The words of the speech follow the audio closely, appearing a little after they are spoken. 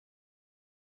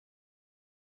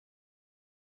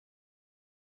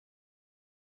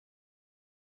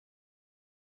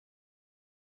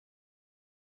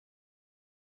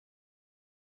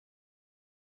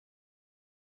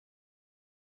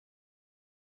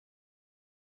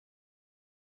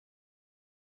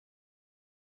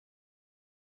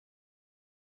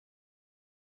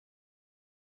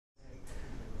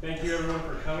Thank you everyone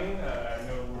for coming. I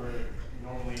know we're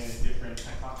normally in a different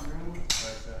talk room, but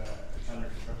it's under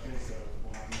construction, so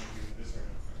we'll have to do this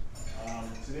room.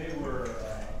 Today we're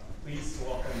pleased to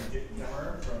welcome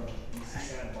Kemmerer from UC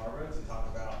Santa Barbara to talk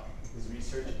about his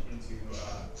research into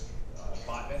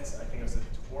botnets. I think it was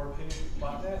a Torpig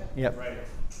botnet. Yep. Right.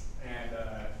 And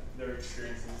their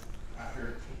experiences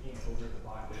after taking over the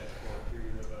botnet for a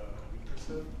period of a week or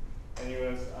so.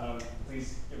 Anyways,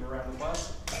 please give a round of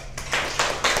applause.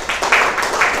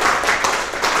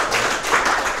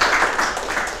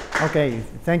 Okay,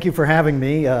 thank you for having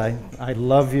me. I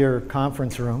love your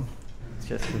conference room. It's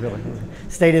just really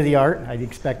state of the art. I'd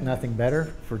expect nothing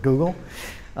better for Google.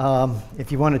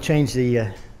 If you want to change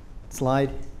the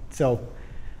slide. So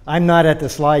I'm not at the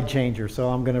slide changer, so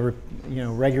I'm going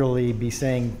to regularly be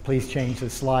saying, please change the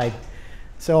slide.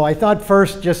 So I thought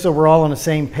first, just so we're all on the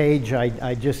same page,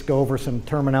 I'd just go over some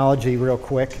terminology real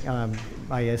quick.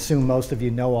 I assume most of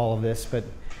you know all of this, but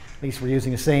at least we're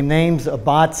using the same names. A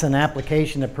bot's an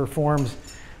application that performs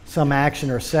some action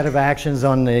or set of actions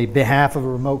on the behalf of a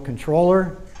remote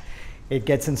controller. It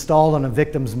gets installed on a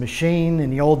victim's machine. In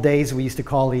the old days, we used to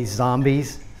call these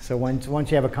zombies. So once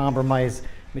you have a compromised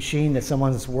machine that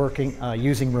someone's working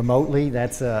using remotely,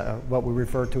 that's what we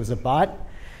refer to as a bot.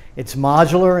 It's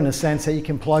modular in the sense that you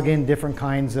can plug in different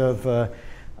kinds of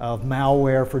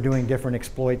malware for doing different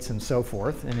exploits and so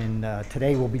forth. And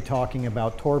today we'll be talking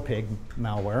about Torpig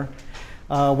malware.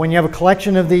 When you have a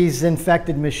collection of these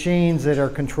infected machines that are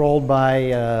controlled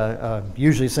by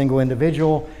usually a single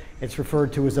individual, it's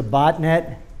referred to as a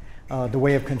botnet. The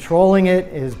way of controlling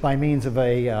it is by means of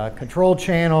a control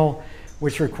channel,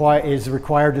 which is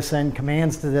required to send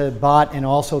commands to the bot and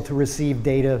also to receive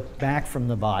data back from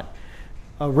the bot.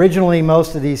 Originally,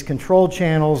 most of these control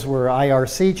channels were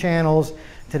IRC channels.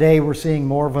 Today, we're seeing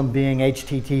more of them being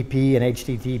HTTP and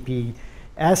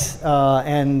HTTPS,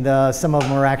 and some of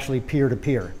them are actually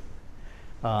peer-to-peer.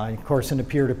 Of course, in the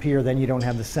peer-to-peer, then you don't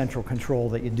have the central control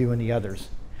that you do in the others.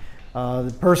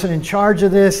 The person in charge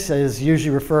of this is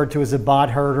usually referred to as a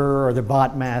bot herder or the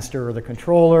bot master or the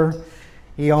controller.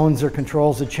 He owns or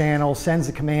controls the channel, sends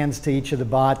the commands to each of the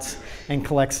bots, and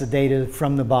collects the data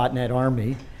from the botnet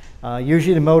army.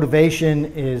 Usually the motivation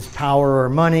is power or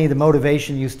money. The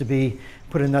motivation used to be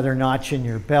put another notch in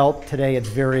your belt. Today it's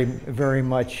very, very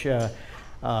much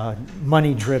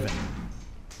money driven.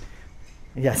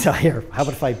 Yeah, so here, how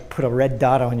about if I put a red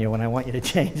dot on you when I want you to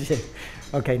change it?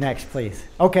 Okay, next please.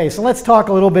 Okay, so let's talk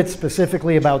a little bit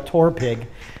specifically about Torpig.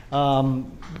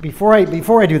 Before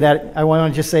I do that, I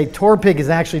want to just say Torpig is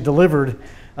actually delivered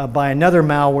by another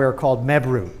malware called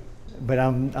Mebroot. But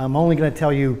I'm only going to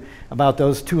tell you about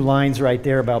those two lines right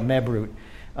there about Mebroot.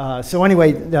 So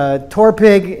anyway,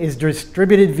 Torpig is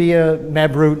distributed via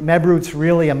Mebroot. Mebroot's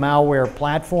really a malware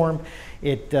platform.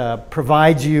 It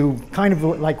provides you kind of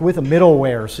like with a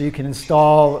middleware, so you can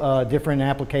install different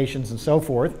applications and so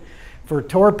forth. For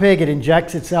Torpig, it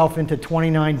injects itself into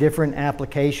 29 different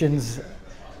applications.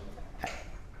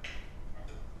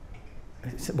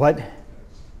 What?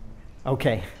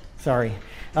 Okay, sorry.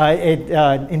 It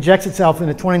injects itself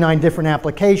into 29 different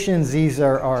applications. These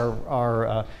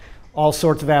are all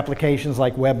sorts of applications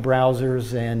like web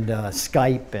browsers and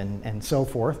Skype and so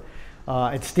forth.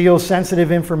 It steals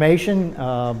sensitive information.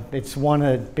 It's one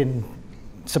that's been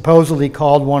supposedly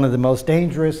called one of the most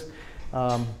dangerous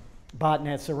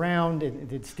botnets around.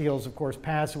 It steals, of course,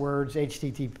 passwords,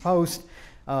 HTTP posts,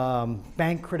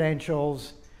 bank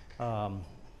credentials,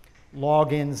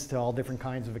 logins to all different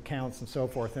kinds of accounts and so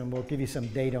forth, and we'll give you some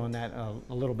data on that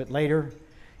a little bit later.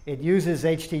 It uses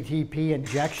HTTP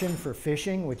injection for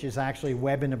phishing, which is actually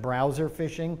web in a browser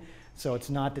phishing, so it's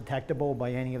not detectable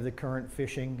by any of the current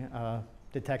phishing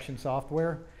detection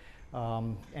software.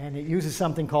 And it uses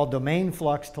something called domain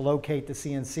flux to locate the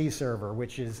CNC server,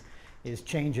 which is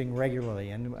changing regularly,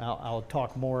 and I'll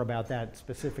talk more about that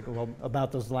specifically,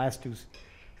 about those last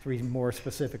three more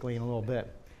specifically in a little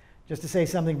bit. Just to say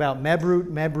something about Mebroot.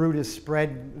 Mebroot is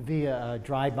spread via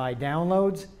drive-by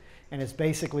downloads, and it's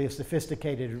basically a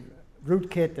sophisticated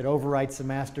rootkit that overwrites the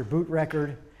master boot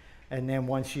record. And then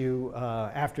once you,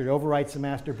 after it overwrites the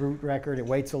master boot record, it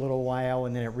waits a little while,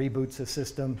 and then it reboots the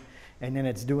system, and then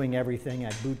it's doing everything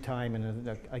at boot time,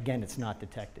 and again, it's not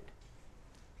detected.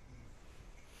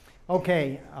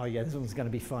 Okay, oh yeah, this one's going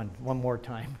to be fun. One more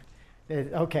time.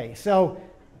 Okay, so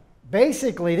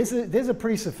basically, this is a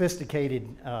pretty sophisticated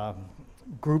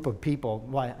group of people.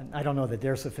 Well, I don't know that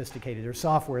they're sophisticated. Their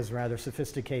software is rather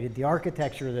sophisticated. The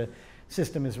architecture of the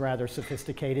system is rather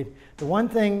sophisticated.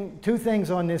 Two things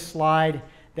on this slide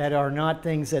that are not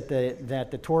things that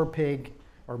the Torpig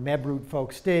or Mebroot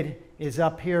folks did is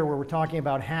up here where we're talking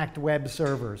about hacked web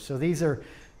servers. So these are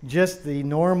just the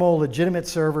normal legitimate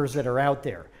servers that are out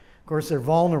there. Of course, they're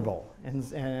vulnerable,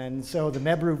 and so the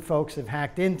Mebroot folks have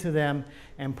hacked into them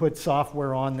and put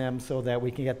software on them so that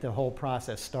we can get the whole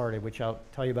process started, which I'll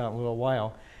tell you about in a little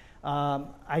while.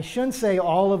 I shouldn't say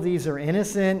all of these are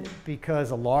innocent,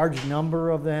 because a large number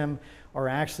of them are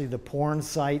actually the porn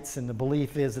sites, and the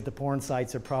belief is that the porn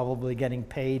sites are probably getting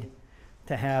paid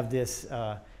to have this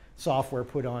software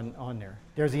put on there.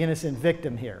 There's the innocent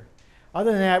victim here.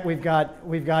 Other than that, we've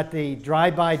got the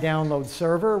drive-by download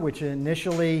server, which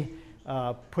initially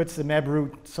puts the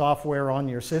Mebroot software on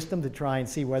your system to try and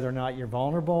see whether or not you're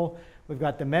vulnerable. We've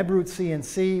got the Mebroot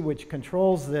CNC, which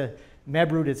controls the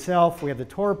Mebroot itself. We have the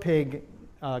Torpig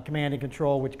command and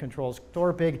control, which controls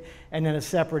Torpig, and then a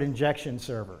separate injection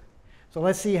server. So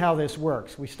let's see how this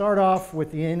works. We start off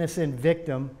with the innocent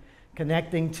victim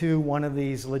connecting to one of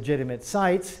these legitimate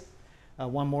sites.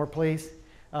 One more, please.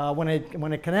 When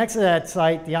it connects to that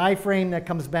site, the iframe that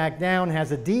comes back down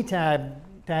has a D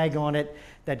tag on it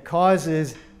that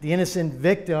causes the innocent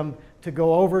victim to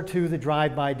go over to the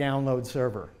drive-by download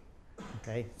server.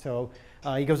 Okay, so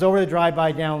he goes over to the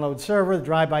drive-by download server. The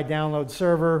drive-by download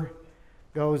server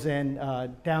goes and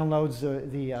downloads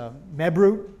the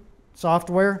Mebroot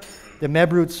software. The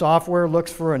Mebroot software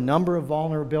looks for a number of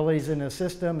vulnerabilities in the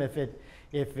system.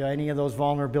 If any of those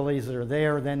vulnerabilities are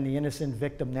there, then the innocent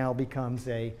victim now becomes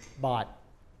a bot.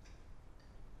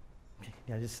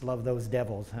 I just love those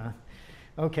devils, huh?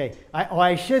 Okay,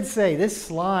 I should say this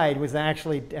slide was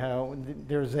actually,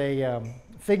 there's a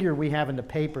figure we have in the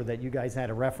paper that you guys had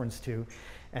a reference to,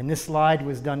 and this slide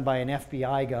was done by an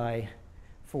FBI guy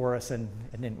for us, and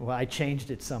then, well, I changed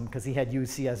it some because he had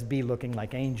UCSB looking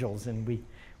like angels, and we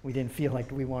didn't feel like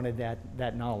we wanted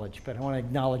that knowledge. But I want to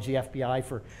acknowledge the FBI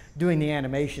for doing the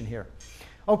animation here.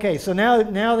 Okay, so now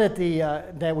that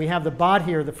that we have the bot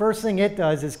here, the first thing it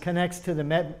does is connects to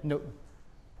the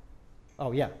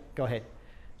Oh yeah, go ahead.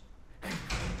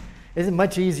 Isn't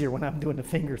much easier when I'm doing the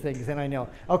finger things, than I know.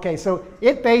 Okay, so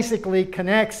it basically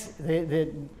connects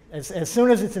as soon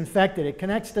as it's infected, it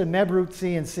connects to Mebroot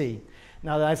CNC.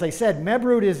 Now, as I said,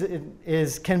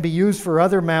 Mebroot can be used for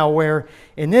other malware.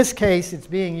 In this case, it's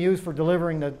being used for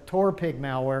delivering the Torpig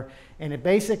malware, and it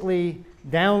basically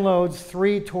downloads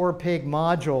 3 Torpig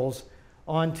modules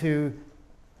onto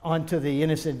the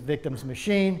innocent victim's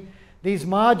machine. These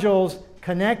modules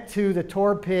connect to the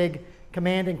Torpig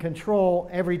command and control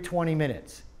every 20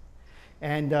 minutes.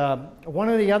 And one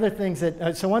of the other things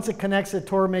that, so once it connects to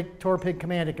Torpig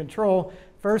command and control,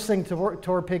 first thing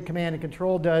Torpig command and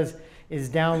control does is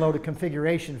download a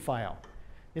configuration file.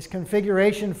 This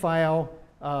configuration file,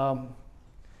 I'm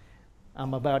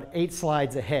about 8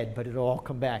 slides ahead, but it'll all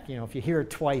come back. You know, if you hear it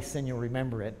twice, then you'll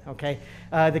remember it, okay?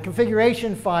 The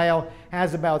configuration file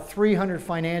has about 300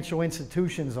 financial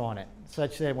institutions on it,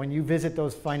 such that when you visit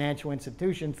those financial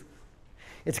institutions,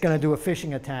 it's going to do a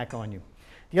phishing attack on you.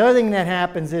 The other thing that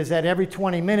happens is that every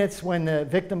 20 minutes when the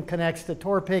victim connects to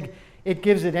Torpig, it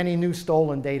gives it any new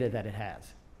stolen data that it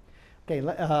has. Okay,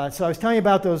 so I was telling you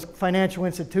about those financial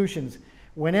institutions.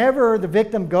 Whenever the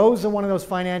victim goes to one of those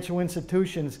financial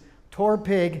institutions,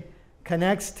 Torpig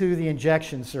connects to the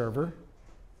injection server.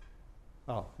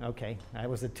 Oh, okay, that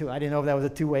was I didn't know if that was a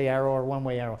 2-way arrow or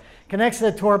 1-way arrow. Connects to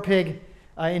the Torpig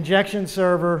injection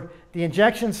server. The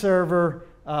injection server,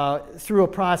 through a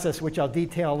process which I'll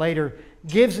detail later,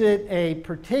 gives it a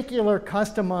particular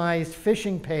customized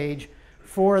phishing page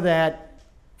for that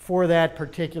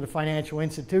particular financial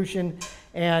institution,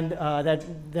 and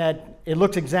that it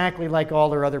looks exactly like all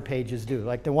their other pages do.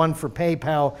 Like the one for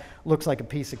PayPal looks like a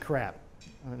piece of crap.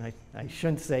 And I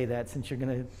shouldn't say that since you're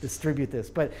going to distribute this,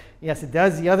 but yes, it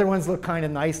does. The other ones look kind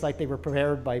of nice, like they were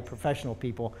prepared by professional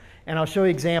people, and I'll show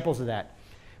you examples of that.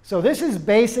 So this is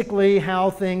basically how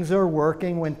things are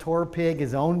working when Torpig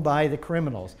is owned by the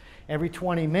criminals. Every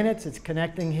 20 minutes, it's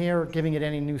connecting here, giving it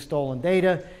any new stolen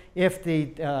data. If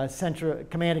the central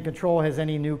command and control has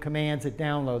any new commands, it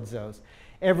downloads those.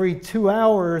 Every 2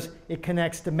 hours, it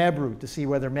connects to Mebroot to see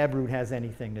whether Mebroot has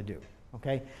anything to do.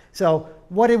 Okay? So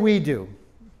what did we do?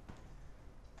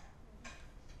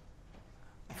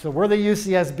 So we're the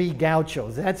UCSB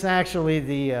gauchos. That's actually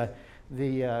the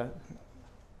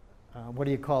what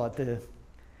do you call it? The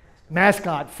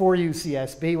mascot for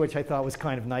UCSB, which I thought was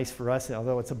kind of nice for us,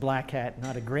 although it's a black hat,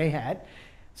 not a gray hat.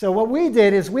 So what we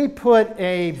did is we put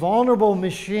a vulnerable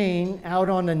machine out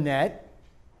on the net.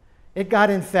 It got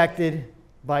infected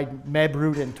by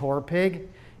Mebroot and Torpig.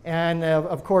 And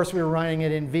of course, we were running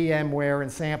it in VMware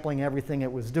and sampling everything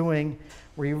it was doing.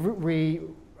 We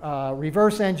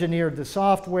reverse engineered the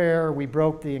software. We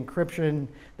broke the encryption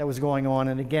that was going on.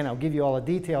 And again, I'll give you all the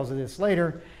details of this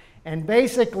later. And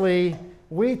basically,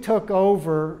 we took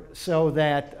over so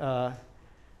that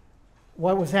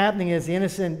what was happening is the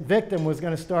innocent victim was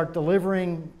going to start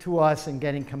delivering to us and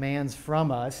getting commands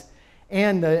from us.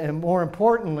 And more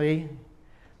importantly,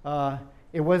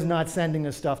 it was not sending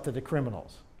the stuff to the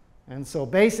criminals. And so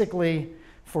basically,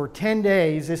 for 10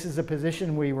 days, this is the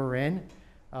position we were in.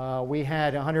 We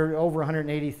had over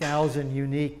 180,000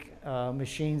 unique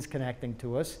machines connecting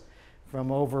to us from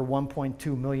over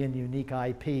 1.2 million unique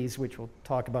IPs, which we'll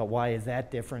talk about why is that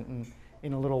different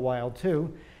in a little while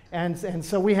too. And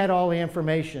so we had all the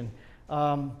information.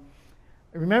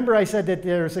 Remember I said that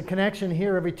there's a connection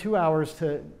here every 2 hours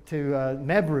to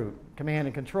MEBROOT, command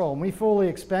and control, and we fully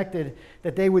expected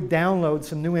that they would download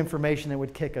some new information that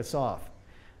would kick us off.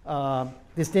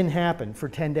 This didn't happen for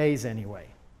 10 days anyway,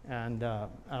 and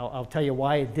I'll tell you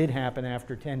why it did happen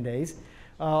after 10 days.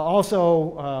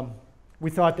 Also, we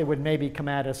thought they would maybe come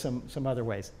at us some other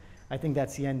ways. I think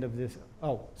that's the end of this.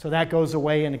 Oh, so that goes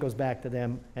away and it goes back to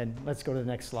them, and let's go to the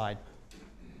next slide.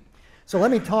 So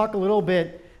let me talk a little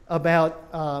bit about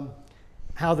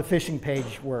how the phishing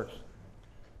page works.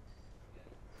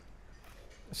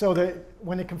 So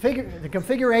when the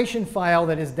configuration file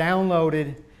that is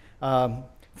downloaded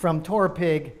from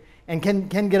Torpig and can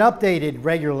get updated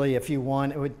regularly if you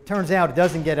want. It turns out it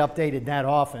doesn't get updated that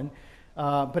often,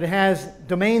 but it has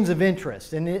domains of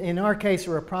interest. And in our case,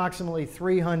 there are approximately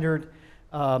 300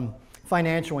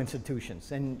 financial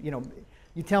institutions. And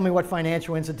you tell me what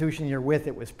financial institution you're with,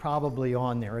 it was probably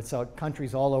on there. It's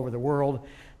countries all over the world.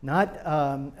 Not,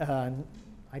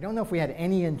 I don't know if we had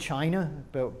any in China,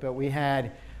 but we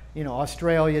had,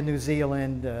 Australia, New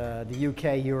Zealand, the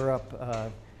UK, Europe,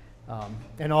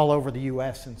 and all over the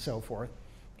US and so forth.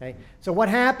 Okay? So what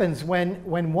happens when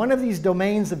one of these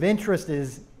domains of interest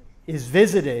is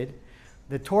visited,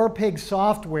 the Torpig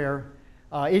software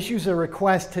issues a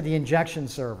request to the injection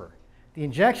server. The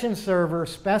injection server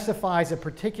specifies a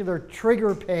particular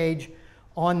trigger page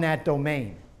on that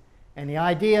domain. And the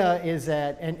idea is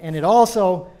that, and it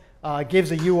also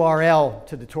gives a URL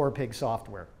to the Torpig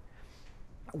software.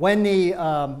 When the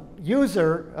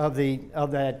user of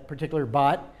that particular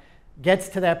bot gets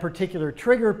to that particular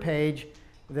trigger page,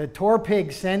 the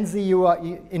Torpig sends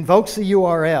invokes the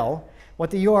URL.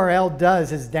 What the URL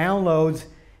does is downloads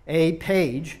a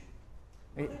page.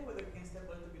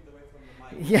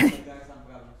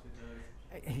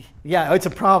 Yeah, it's a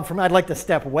problem for me. I'd like to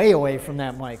step way away from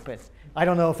that mic, but I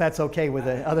don't know if that's okay with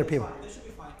the other people. This should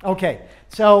be fine. Okay,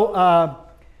 so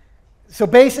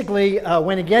basically,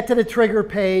 when you get to the trigger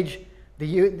page,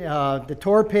 the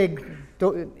Torpig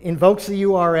invokes the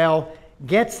URL,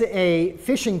 gets a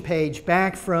phishing page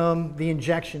back from the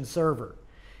injection server.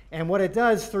 And what it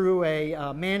does through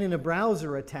a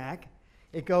man-in-a-browser attack,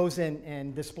 it goes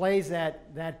and displays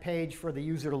that page for the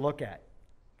user to look at.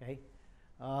 Okay.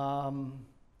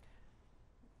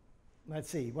 Let's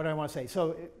see, what do I want to say?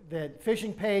 So the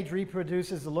phishing page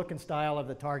reproduces the look and style of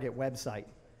the target website.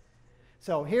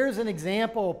 So here's an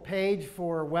example page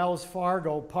for Wells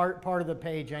Fargo, part of the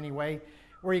page anyway,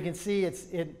 where you can see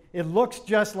it looks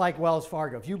just like Wells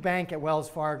Fargo. If you bank at Wells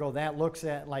Fargo, that looks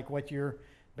like what your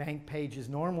bank pages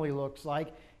normally looks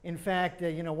like. In fact,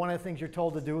 one of the things you're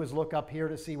told to do is look up here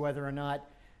to see whether or not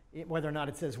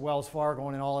it says Wells Fargo,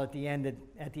 and all at the end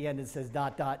it says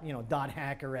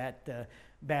 .hacker at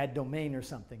bad domain or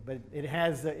something. But it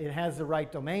has the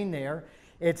right domain there.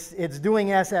 It's doing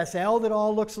SSL that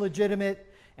all looks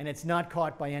legitimate, and it's not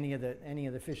caught by any of the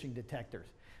phishing detectors.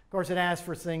 Of course, it asks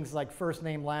for things like first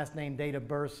name, last name, date of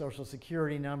birth, social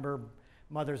security number,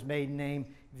 mother's maiden name.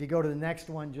 If you go to the next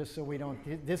one, just so we don't,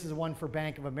 this is one for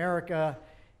Bank of America,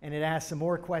 and it asks some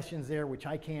more questions there, which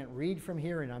I can't read from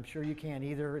here, and I'm sure you can't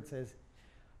either. It says,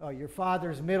 your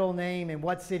father's middle name, in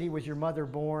what city was your mother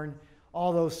born,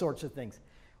 all those sorts of things.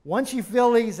 Once you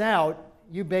fill these out,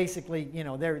 you basically,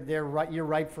 you're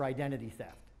ripe for identity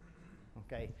theft,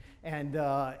 okay?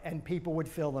 And people would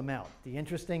fill them out. The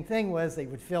interesting thing was they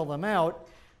would fill them out.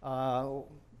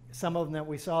 Some of them that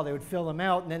we saw, they would fill them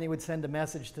out, and then they would send a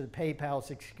message to the PayPal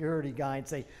security guy and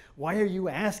say, why are you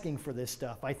asking for this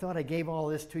stuff? I thought I gave all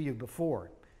this to you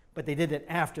before. But they did it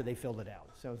after they filled it out.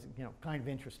 So it's kind of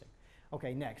interesting.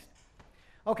 Okay, next.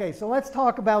 Okay, so let's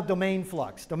talk about domain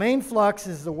flux. Domain flux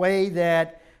is the way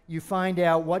that you find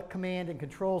out what command and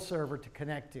control server to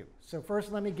connect to. So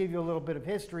first, let me give you a little bit of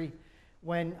history.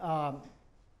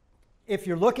 If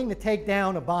you're looking to take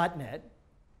down a botnet,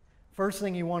 first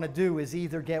thing you want to do is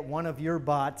either get one of your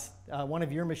bots, one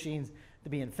of your machines to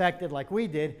be infected like we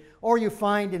did, or you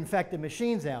find infected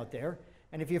machines out there.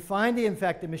 And if you find the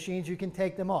infected machines, you can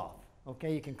take them off.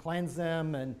 Okay, you can cleanse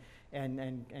them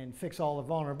and fix all the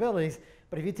vulnerabilities.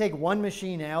 But if you take one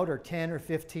machine out, or 10 or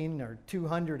 15 or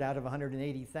 200 out of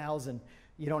 180,000,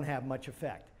 you don't have much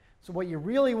effect. So what you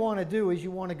really want to do is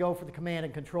you want to go for the command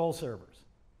and control servers.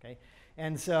 Okay?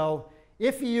 And so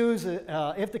if you use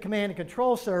if the command and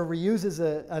control server uses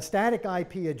a static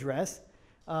IP address,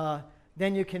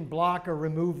 then you can block or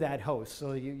remove that host,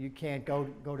 so you can't go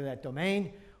to that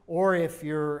domain. Or if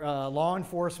you're law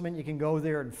enforcement, you can go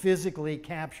there and physically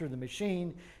capture the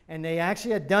machine. And they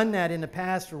actually had done that in the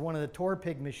past for one of the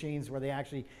Torpig machines, where they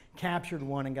actually captured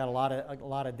one and got a lot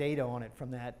of data on it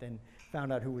from that, and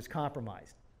found out who was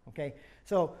compromised. Okay,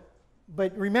 so,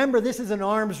 but remember, this is an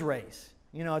arms race.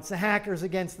 You know, it's the hackers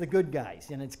against the good guys,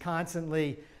 and it's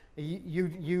constantly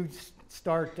you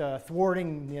start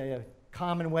thwarting the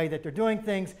common way that they're doing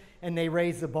things, and they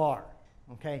raise the bar.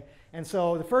 Okay, and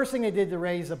so the first thing they did to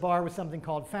raise the bar was something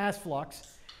called fast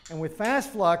flux, and with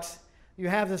fast flux, you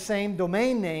have the same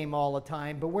domain name all the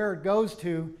time, but where it goes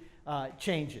to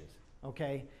changes.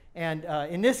 Okay, and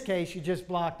in this case, you just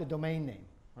block the domain name.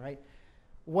 All right.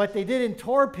 What they did in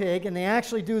Torpig, and they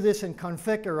actually do this in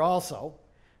Kemmerer also,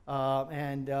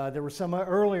 and there were some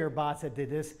earlier bots that did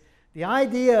this. The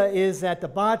idea is that the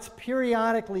bots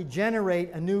periodically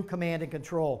generate a new command and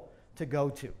control to go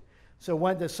to. So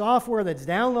when the software that's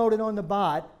downloaded on the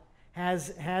bot has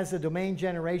a domain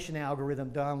generation algorithm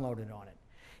downloaded on it.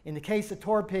 In the case of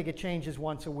Torpig, it changes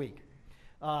once a week.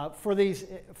 For these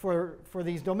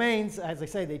domains, as I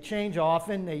say, they change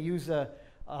often. They use a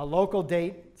local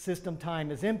date, system time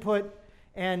as input.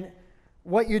 And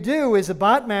what you do is a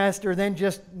bot master then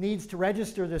just needs to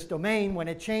register this domain. When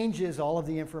it changes, all of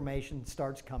the information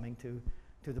starts coming to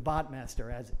the bot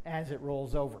master as it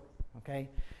rolls over. Okay?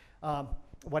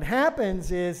 What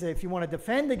happens is, if you want to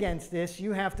defend against this,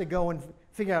 you have to go and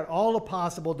figure out all the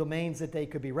possible domains that they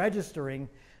could be registering,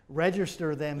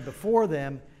 register them before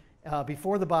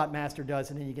the bot master does,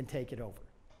 and then you can take it over.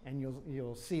 And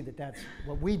you'll see that that's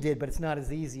what we did, but it's not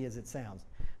as easy as it sounds.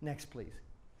 Next, please.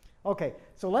 Okay,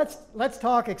 so let's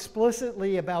talk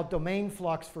explicitly about domain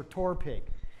flux for Torpig.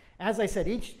 As I said,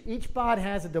 each bot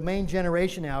has a domain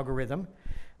generation algorithm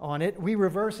on it. We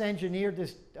reverse engineered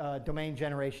this domain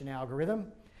generation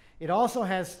algorithm. It also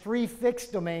has 3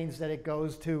 fixed domains that it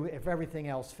goes to if everything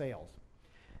else fails.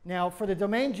 Now, for the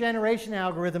domain generation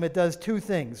algorithm, it does 2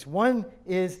 things. One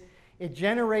is it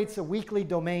generates a weekly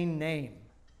domain name,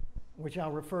 which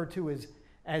I'll refer to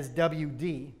as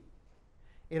WD.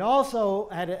 It also,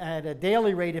 at a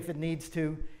daily rate if it needs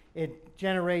to, it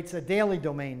generates a daily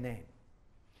domain name.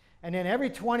 And then every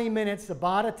 20 minutes, the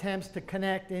bot attempts to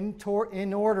connect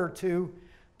in order to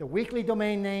the weekly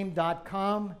domain name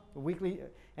 .com,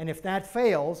 and if that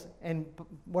fails, and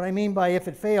what I mean by if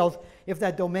it fails, if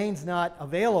that domain's not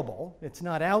available, it's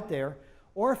not out there,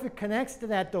 or if it connects to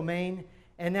that domain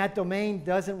and that domain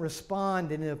doesn't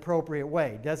respond in an appropriate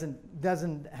way,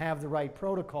 doesn't have the right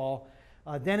protocol,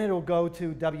 then it'll go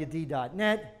to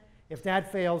wd.net. If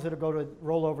that fails, it'll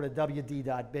roll over to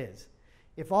wd.biz.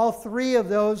 If all 3 of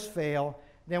those fail,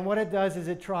 then what it does is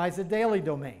it tries a daily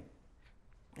domain.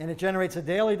 And it generates a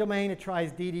daily domain. It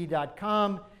tries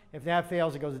dd.com. If that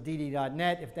fails, it goes to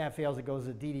dd.net. If that fails, it goes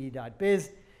to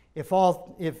dd.biz. If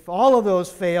all of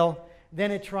those fail, then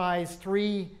it tries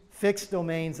 3 fixed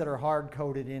domains that are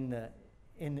hard-coded in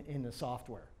the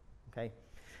software. Okay?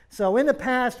 So in the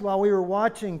past, while we were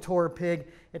watching Torpig,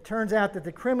 it turns out that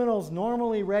the criminals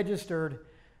normally registered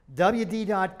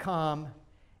wd.com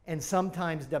and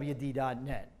sometimes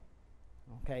wd.net.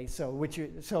 Okay,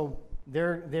 so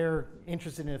they're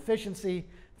interested in efficiency.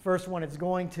 First one it's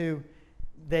going to,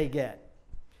 they get.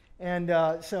 And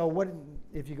so what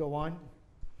if you go on?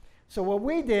 So what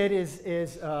we did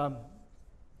is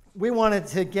we wanted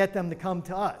to get them to come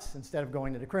to us instead of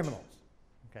going to the criminals.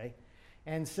 Okay,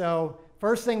 and so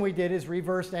first thing we did is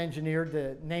reverse engineered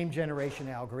the name generation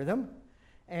algorithm,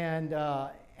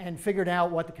 and figured out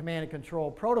what the command and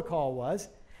control protocol was.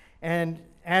 And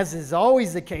as is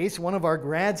always the case, one of our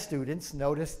grad students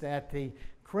noticed that the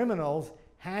criminals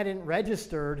hadn't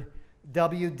registered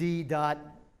wd.com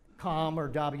or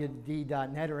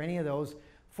wd.net or any of those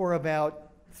for about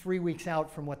 3 weeks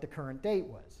out from what the current date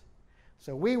was.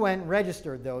 So we went and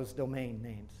registered those domain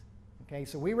names. Okay,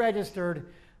 so we registered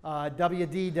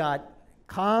wd.com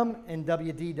and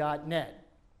wd.net.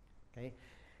 Okay,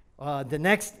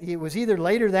 it was either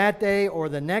later that day or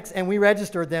the next, and we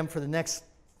registered them for the next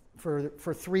for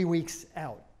 3 weeks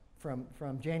out, from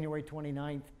January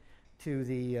 29th to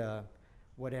the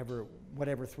whatever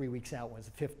 3 weeks out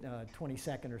was, the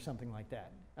 22nd or something like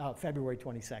that. February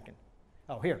 22nd.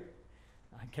 Oh, here.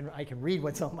 I can read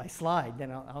what's on my slide,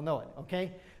 then I'll know it.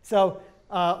 Okay. So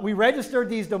we registered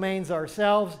these domains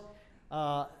ourselves.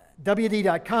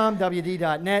 WD.com,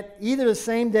 WD.net, either the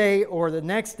same day or the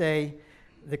next day,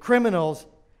 the criminals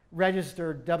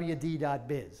registered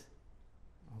WD.biz.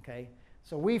 Okay?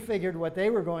 So we figured what they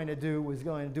were going to do was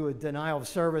going to do a denial of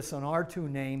service on our two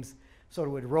names so it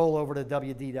would roll over to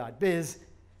WD.biz,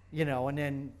 you know, and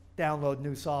then download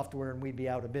new software and we'd be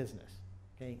out of business.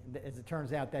 Okay? As it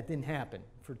turns out, that didn't happen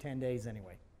for 10 days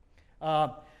anyway.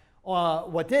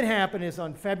 What did happen is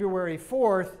on February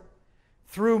 4th,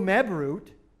 through MEBroot,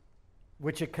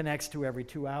 which it connects to every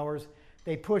 2 hours,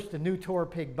 they pushed a new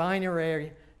Torpig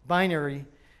binary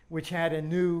which had a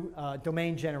new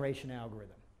domain generation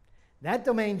algorithm. That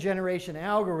domain generation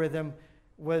algorithm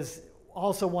was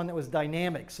also one that was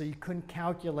dynamic, so you couldn't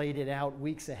calculate it out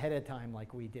weeks ahead of time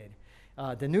like we did.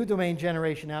 The new domain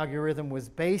generation algorithm was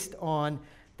based on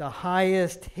the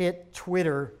highest hit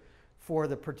Twitter for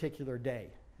the particular day.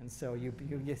 And so you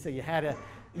had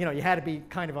to be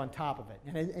kind of on top of it.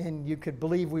 And you could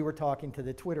believe we were talking to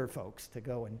the Twitter folks to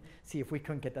go and see if we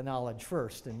couldn't get the knowledge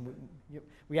first. And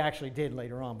we actually did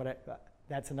later on, but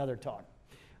that's another talk.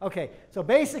 Okay, so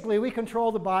basically we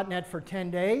controlled the botnet for 10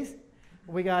 days.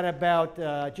 We got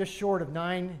about just short of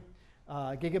 9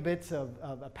 gigabits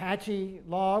of Apache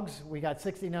logs. We got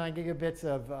 69 gigabits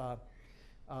of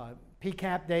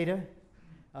PCAP data.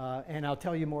 And I'll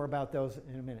tell you more about those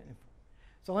in a minute.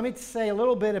 So let me say a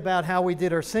little bit about how we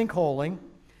did our sinkholing.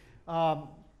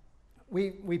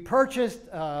 We purchased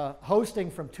hosting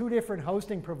from 2 different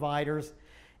hosting providers,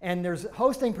 and there's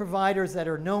hosting providers that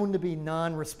are known to be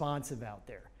non-responsive out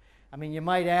there. I mean, you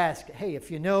might ask, hey, if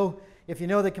you know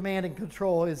the command and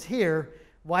control is here,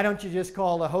 why don't you just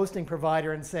call the hosting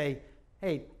provider and say,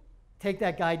 hey, take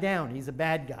that guy down, he's a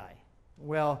bad guy.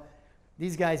 Well,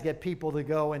 these guys get people to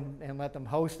go and let them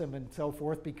host them and so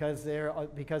forth because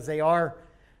they are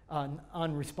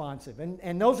unresponsive.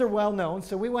 And those are well known.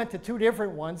 So we went to 2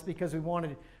 different ones because we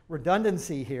wanted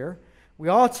redundancy here. We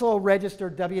also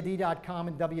registered WD.com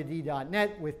and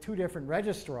WD.net with 2 different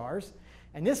registrars.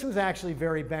 And this was actually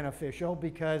very beneficial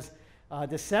because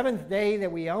the 7th day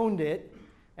that we owned it,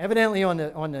 evidently on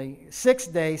the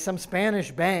 6th day, some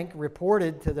Spanish bank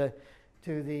reported to the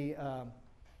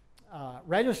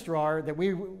registrar that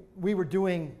we were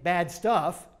doing bad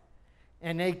stuff,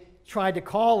 and they tried to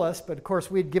call us, but of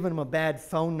course we'd given them a bad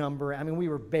phone number. I mean, we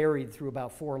were buried through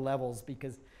about 4 levels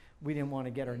because we didn't want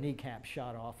to get our kneecap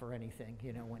shot off or anything,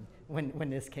 you know, when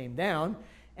this came down.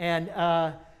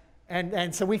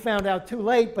 And so we found out too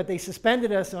late, but they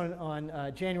suspended us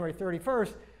on January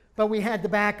 31st, but we had the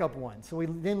backup one, so we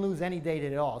didn't lose any data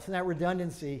at all. So that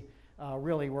redundancy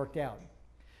really worked out.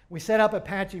 We set up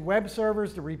Apache web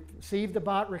servers to receive the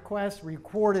bot requests,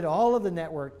 recorded all of the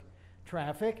network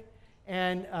traffic,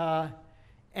 and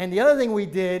the other thing we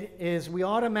did is we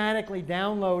automatically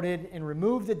downloaded and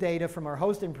removed the data from our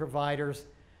hosting providers.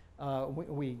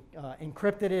 We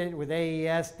encrypted it with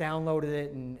AES, downloaded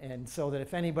it, and so that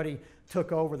if anybody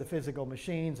took over the physical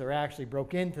machines or actually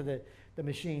broke into the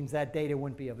machines, that data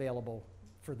wouldn't be available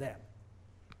for them.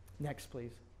 Next,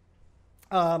 please.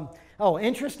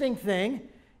 Interesting thing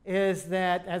is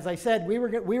that, as I said, we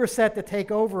were set to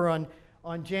take over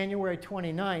on January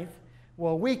 29th.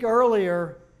 Well, a week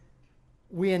earlier,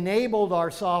 we enabled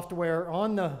our software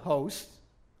on the host,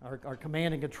 our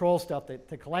command and control stuff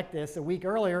to collect this a week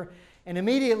earlier, and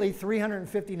immediately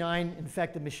 359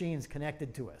 infected machines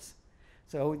connected to us.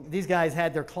 So these guys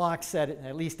had their clocks set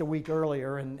at least a week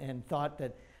earlier and thought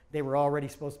that they were already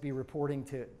supposed to be reporting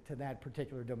to that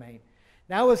particular domain.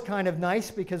 That was kind of nice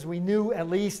because we knew at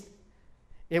least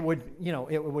it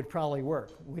would probably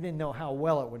work. We didn't know how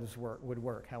well it would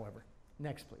work, however.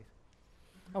 Next, please.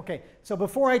 Okay, so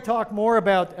before I talk more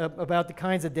about the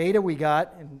kinds of data we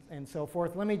got and so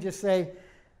forth, let me just say,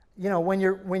 you know, when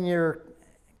you're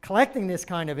collecting this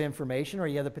kind of information, or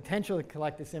you have the potential to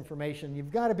collect this information,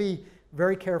 you've got to be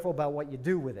very careful about what you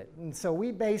do with it. And so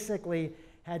we basically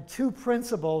had 2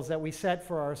 principles that we set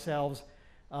for ourselves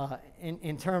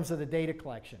in terms of the data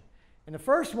collection. And the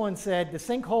first one said the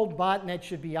sinkhole botnet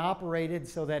should be operated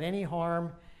so that any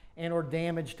harm and or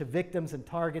damage to victims and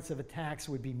targets of attacks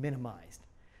would be minimized.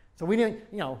 So we didn't,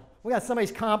 you know, we got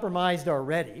somebody's compromised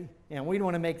already, and we don't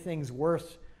want to make things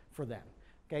worse for them.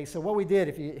 Okay, so what we did,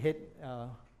 if you hit,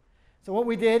 so what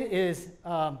we did is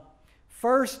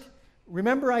first,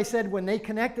 remember I said when they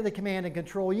connect to the command and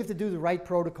control, you have to do the right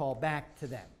protocol back to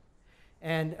them.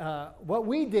 And what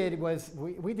we did was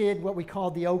we did what we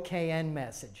called the OKN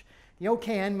message. The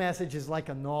OKN message is like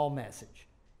a null message.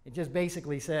 It just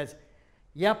basically says,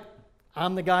 yep,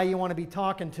 I'm the guy you want to be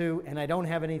talking to, and I don't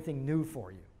have anything new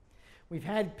for you. We've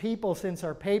had people, since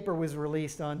our paper was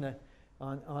released on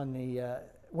the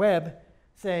web,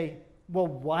 say, well,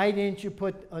 why didn't you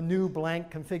put a new blank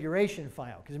configuration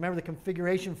file? Because remember, the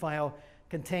configuration file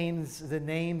contains the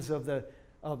names of the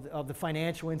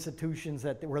financial institutions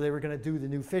where they were going to do the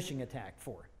new phishing attack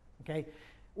for. Okay?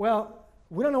 Well,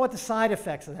 we don't know what the side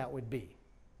effects of that would be.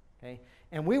 Okay?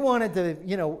 And we wanted to,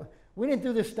 you know, we didn't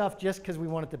do this stuff just because we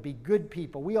wanted to be good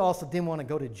people. We also didn't want to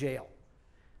go to jail.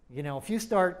 You know, if you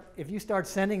start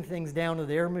sending things down to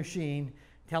their machine,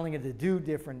 telling it to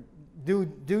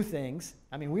do things.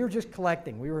 I mean, we were just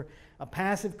collecting. We were a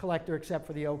passive collector except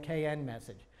for the OKN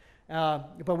message.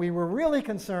 But we were really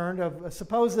concerned of,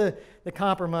 suppose the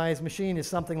compromised machine is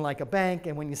something like a bank,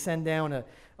 and when you send down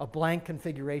a blank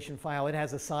configuration file, it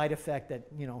has a side effect that,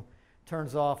 you know,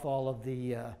 turns off all of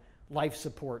the life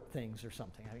support things or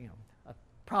something. You know,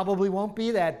 probably won't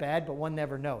be that bad, but one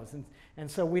never knows. And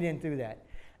so we didn't do that.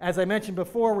 As I mentioned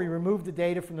before, we removed the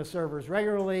data from the servers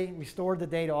regularly. We stored the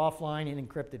data offline in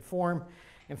encrypted form.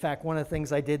 In fact, one of the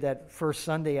things I did that first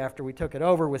Sunday after we took it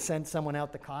over was send someone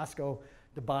out to Costco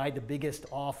to buy the biggest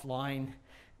offline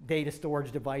data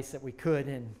storage device that we could,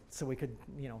 and so we could,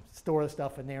 you know, store the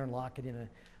stuff in there and lock it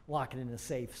in a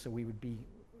safe, so we would be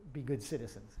good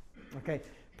citizens. Okay.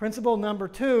 Principle number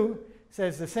 2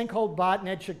 says the sinkhole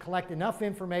botnet should collect enough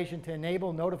information to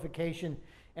enable notification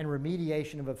and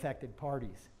remediation of affected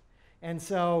parties. And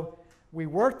so we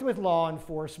worked with law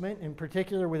enforcement, in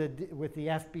particular with the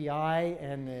FBI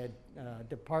and the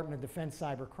Department of Defense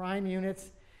cybercrime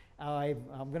units.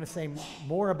 I'm going to say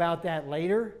more about that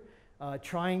later.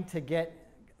 Trying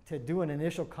to do an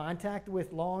initial contact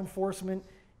with law enforcement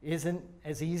isn't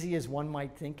as easy as one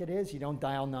might think it is. You don't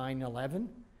dial 911.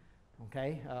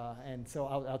 Okay, and so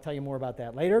I'll tell you more about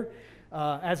that later.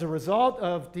 As a result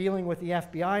of dealing with the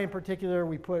FBI in particular,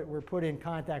 we're put in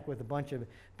contact with a bunch of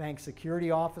bank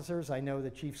security officers. I know the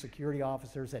chief security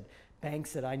officers at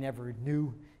banks that I never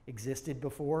knew existed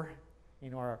before. You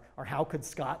know, or how could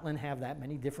Scotland have that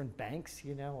many different banks,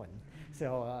 you know? And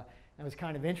so it was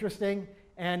kind of interesting.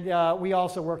 And we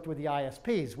also worked with the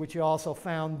ISPs, which you also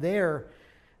found there.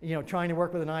 You know, trying to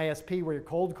work with an ISP where you're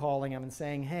cold calling them and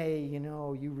saying, hey, you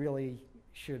know, you really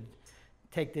should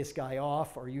take this guy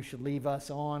off, or you should leave us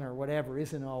on, or whatever,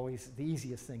 isn't always the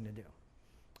easiest thing to do.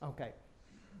 Okay,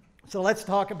 so let's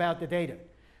talk about the data.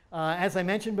 As I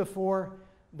mentioned before,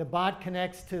 the bot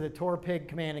connects to the Torpig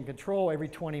command and control every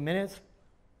 20 minutes.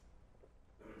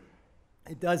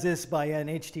 It does this by an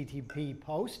HTTP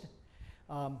post.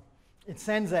 It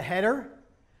sends a header.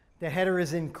 The header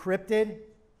is encrypted.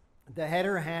 The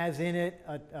header has in it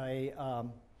a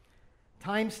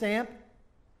timestamp,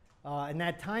 and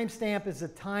that timestamp is the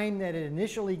time that it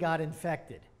initially got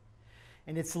infected.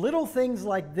 And it's little things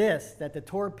like this that the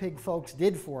Torpig folks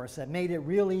did for us that made it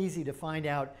real easy to find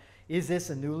out, is this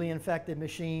a newly infected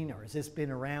machine, or has this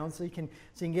been around? So you can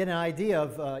get an idea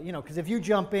of, you know, because if you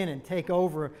jump in and take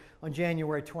over on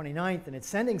January 29th and it's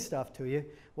sending stuff to you,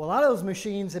 well, a lot of those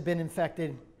machines have been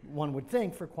infected, one would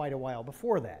think, for quite a while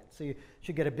before that. So you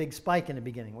should get a big spike in the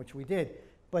beginning, which we did.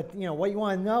 But, you know, what you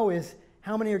want to know is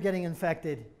how many are getting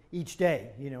infected each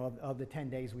day, you know, of the 10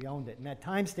 days we owned it. And that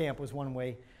timestamp was one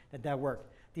way that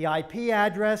worked. The IP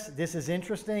address, this is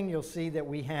interesting. You'll see that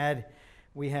we had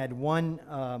one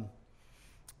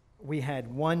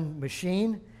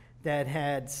machine that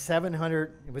had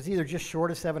 700, it was either just short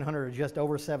of 700 or just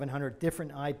over 700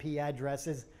 different IP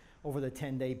addresses over the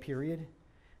 10-day period.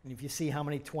 And if you see how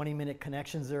many 20-minute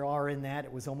connections there are in that,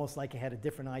 it was almost like it had a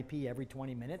different IP every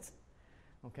 20 minutes.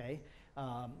 Okay,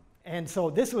 and so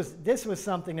this was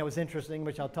something that was interesting,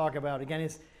 which I'll talk about again.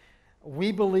 Is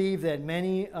we believe that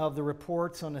many of the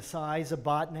reports on the size of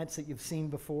botnets that you've seen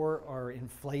before are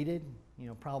inflated. You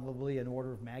know, probably an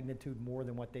order of magnitude more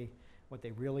than what they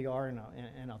really are,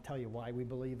 and I'll tell you why we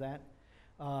believe that.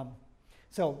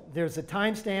 So there's a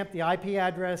timestamp, the IP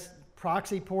address,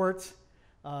 proxy ports,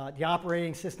 the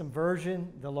operating system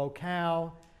version, the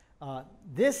locale.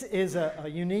 This is a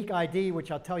unique ID,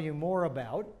 which I'll tell you more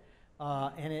about.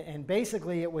 And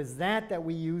basically, it was that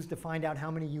we used to find out how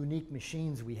many unique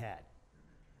machines we had,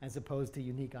 as opposed to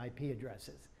unique IP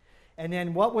addresses. And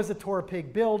then what was the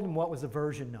Torpig build and what was the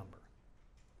version number?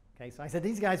 Okay, so I said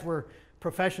these guys were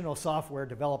professional software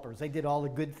developers. They did all the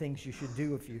good things you should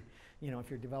do if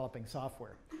you're developing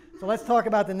software. So let's talk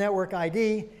about the network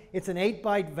ID. It's an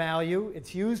 8-byte value.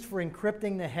 It's used for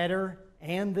encrypting the header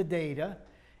and the data.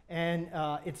 And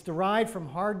it's derived from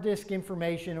hard disk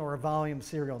information or a volume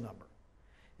serial number.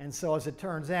 And so as it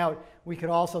turns out, we could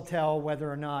also tell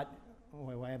whether or not,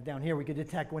 what I have down here, we could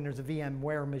detect when there's a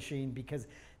VMware machine, because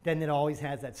then it always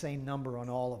has that same number on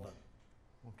all of them.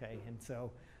 Okay, and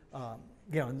so,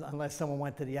 you know, unless someone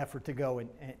went to the effort to go and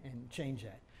change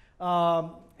that.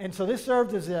 And so this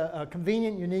served as a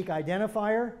convenient, unique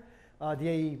identifier.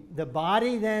 The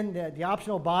body then, the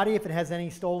optional body, if it has any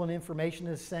stolen information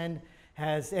to send,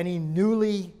 has any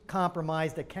newly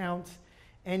compromised accounts,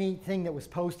 anything that was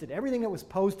posted. Everything that was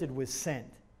posted was sent.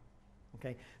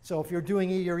 Okay, so if you're doing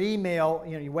your email,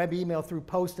 your web email through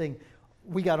posting,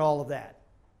 we got all of that.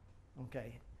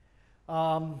 Okay.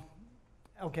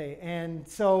 Okay, and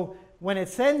so when it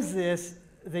sends this,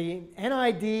 the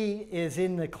NID is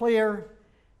in the clear.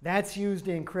 That's used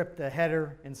to encrypt the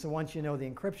header, and so once you know the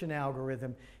encryption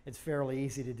algorithm, it's fairly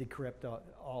easy to decrypt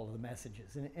all of the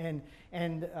messages. And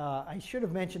I should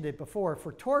have mentioned it before.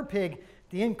 For Torpig,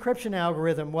 the encryption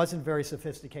algorithm wasn't very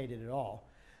sophisticated at all.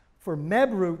 For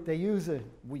MEBROOT, they use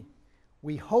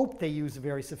we hope they use a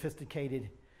very sophisticated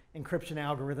encryption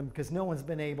algorithm because no one's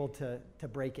been able to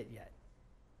break it yet.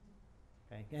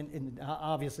 Okay, and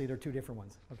obviously there are two different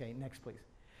ones. Okay, next please.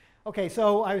 Okay,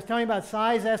 so I was telling you about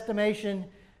size estimation.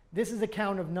 This is a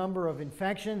count of number of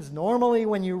infections. Normally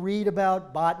when you read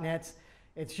about botnets,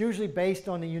 it's usually based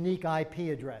on the unique IP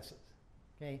addresses.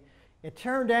 Okay, it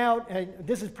turned out,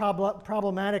 this is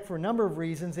problematic for a number of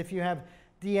reasons. If you have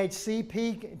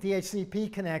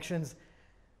DHCP connections,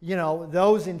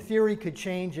 those in theory could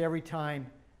change every time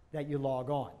that you log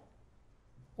on,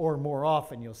 or more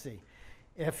often you'll see.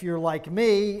 If you're like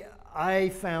me, I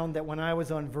found that when I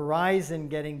was on Verizon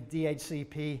getting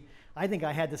DHCP, I think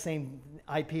I had the same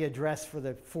IP address for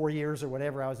the 4 years or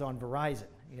whatever I was on Verizon,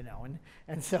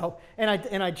 and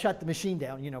I'd shut the machine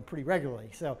down, pretty regularly.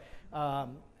 So,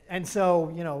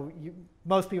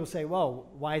 most people say, well,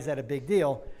 why is that a big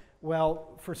deal?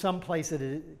 Well, for some places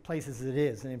it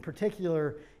is, and in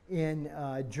particular in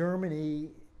Germany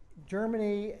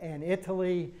and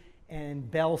Italy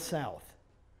and Bell South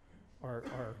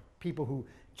are people who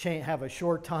have a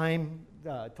short time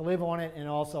to live on it, and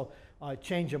also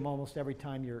change them almost every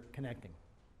time you're connecting.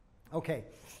 Okay.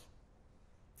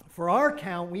 For our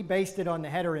count, we based it on the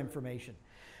header information.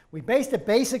 We based it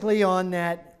basically on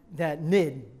that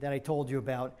NID that I told you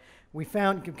about. We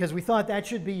found, because we thought that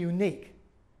should be unique.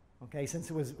 Okay, since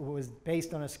it was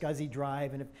based on a SCSI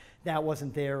drive, and if that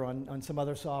wasn't there on some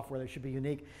other software, that should be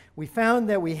unique. We found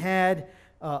that we had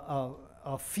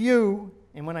a few,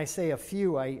 and when I say a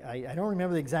few, I don't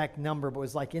remember the exact number, but it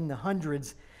was like in the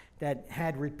hundreds that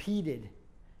had repeated.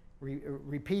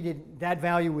 That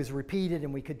value was repeated,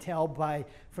 and we could tell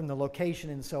from the location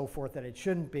and so forth that it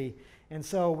shouldn't be. And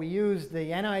so we used the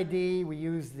NID, we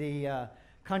used the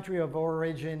country of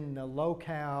origin, the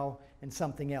locale, and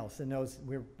something else, and those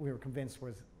we were convinced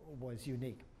was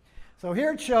unique. So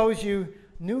here it shows you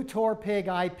new Torpig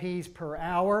IPs per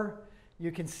hour.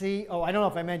 You can see, I don't know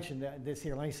if I mentioned this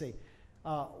here, let me see.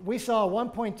 We saw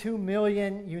 1.2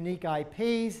 million unique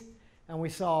IPs, and we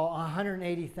saw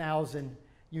 180,000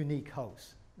 unique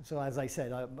hosts. So as I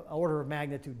said, an order of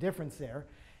magnitude difference there.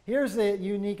 Here's the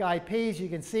unique IPs. You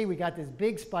can see we got this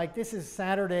big spike. This is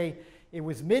Saturday. It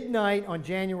was midnight on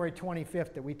January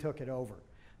 25th that we took it over.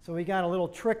 So we got a little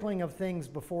trickling of things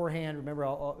beforehand.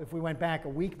 Remember, if we went back a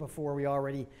week before, we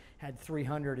already had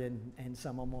 300 and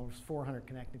some almost 400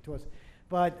 connected to us.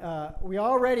 But we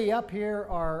already up here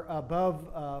are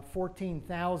above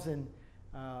 14,000,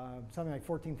 something like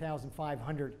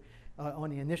 14,500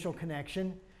 on the initial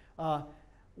connection.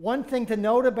 One thing to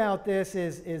note about this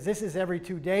is this is every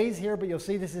 2 days here, but you'll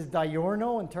see this is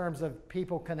diurnal in terms of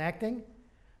people connecting.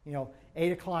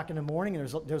 8 o'clock in the morning, and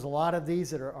there's a lot of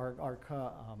these that are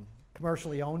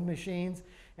commercially owned machines,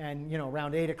 and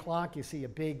around 8 o'clock you see a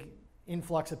big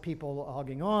influx of people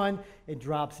logging on. It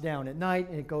drops down at night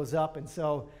and it goes up, and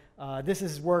so this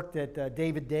is work that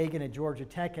David Dagan at Georgia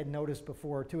Tech had noticed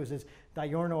before too, is this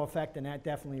diurnal effect, and that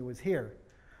definitely was here.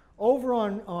 Over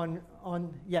on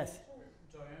yes?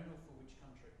 Diurnal for which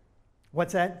country?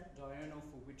 What's that? Diurnal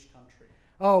for which country?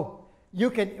 Oh, you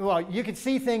can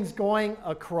see things going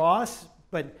across,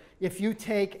 but if you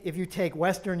take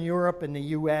Western Europe and the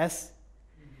U.S.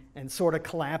 and sort of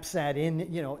collapse that in,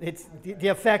 it's the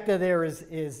effect of there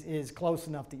is close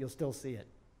enough that you'll still see it.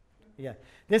 Yeah,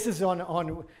 this is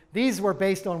these were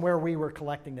based on where we were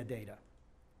collecting the data.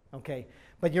 Okay,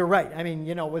 but you're right. I mean,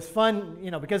 it was fun,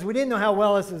 because we didn't know how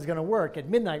well this was going to work. At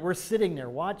midnight, we're sitting there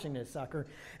watching this sucker,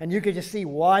 and you could just see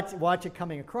watch it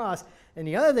coming across. And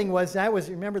the other thing was that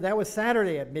was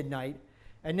Saturday at midnight,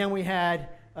 and then we had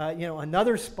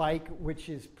another spike, which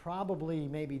is probably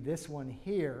maybe this one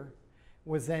here,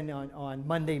 was then on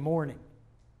Monday morning.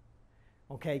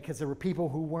 Okay, because there were people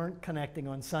who weren't connecting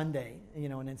on Sunday, and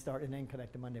then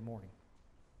connected Monday morning.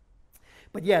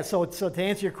 But yeah, so to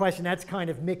answer your question, that's kind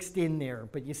of mixed in there,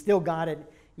 but you still got it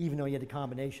even though you had the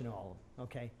combination of all of them,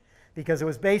 okay? Because it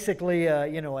was basically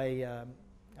a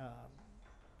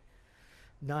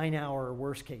 9-hour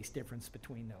worst case difference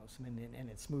between those, and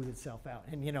it smooths itself out.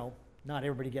 And not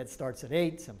everybody starts at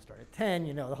 8, some start at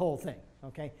 10, the whole thing,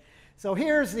 okay? So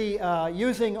here's the,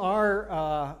 using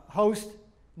our host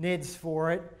NIDS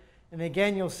for it, and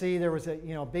again you'll see there was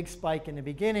a big spike in the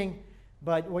beginning,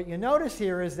 but what you notice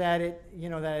here is that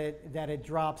it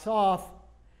drops off,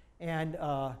 and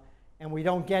we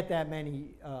don't get that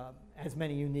many as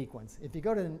many unique ones. If you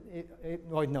go to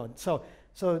so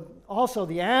also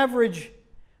the average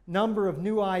number of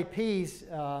new IPs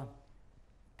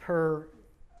per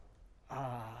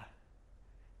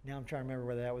now I'm trying to remember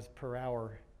whether that was per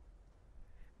hour.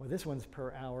 Well, this one's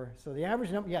per hour. So the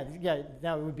average number, yeah,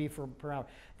 that would be per hour.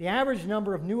 The average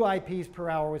number of new IPs per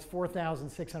hour was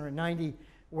 4,690,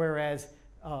 whereas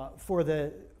for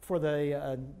the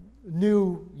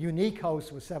new unique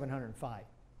host was 705.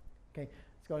 Okay,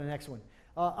 let's go to the next one.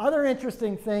 Other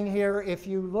interesting thing here, if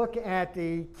you look at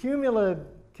the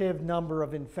cumulative number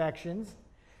of infections,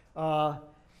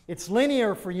 it's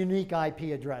linear for unique IP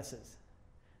addresses.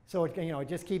 So it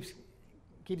just keeps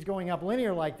going up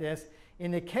linear like this. In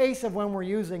the case of when we're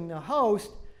using the host,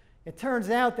 it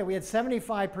turns out that we had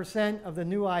 75% of the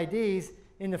new IDs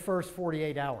in the first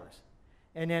 48 hours,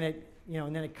 and then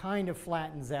it kind of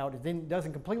flattens out. It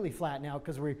doesn't completely flatten out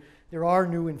because there are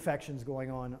new infections going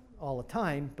on all the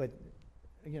time, but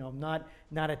not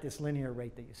at this linear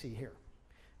rate that you see here.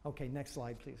 Okay, next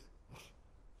slide, please.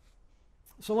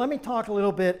 So let me talk a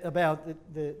little bit about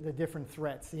the different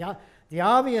threats. The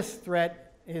obvious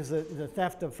threat is the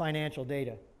theft of financial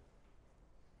data.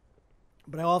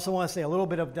 But I also want to say a little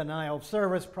bit of denial of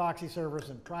service, proxy servers,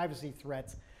 and privacy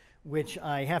threats, which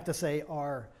I have to say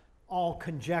are all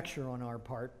conjecture on our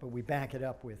part, but we back it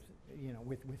up with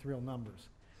real numbers.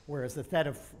 Whereas the theft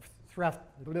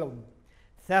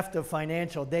of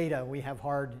financial data, we have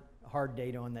hard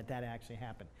data on that actually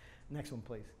happened. Next one,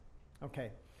 please.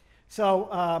 Okay.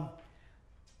 So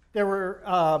there were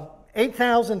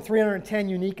 8,310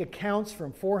 unique accounts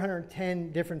from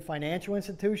 410 different financial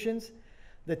institutions.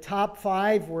 The top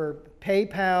 5 were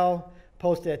PayPal,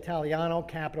 Poste Italiano,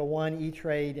 Capital One,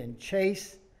 E-Trade, and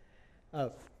Chase.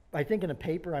 I think in a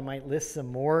paper I might list some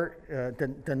more.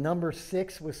 The number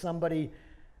 6 was somebody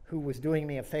who was doing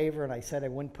me a favor, and I said I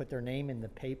wouldn't put their name in the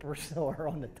paper or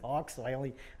on the talk, so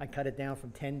I cut it down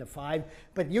from 10 to 5.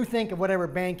 But you think of whatever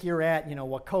bank you're at,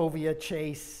 Wachovia,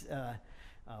 Chase,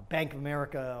 Bank of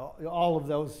America, all of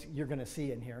those you're going to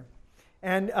see in here.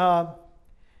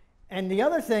 And the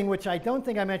other thing, which I don't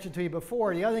think I mentioned to you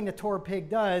before, the other thing that Torpig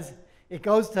does, it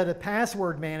goes to the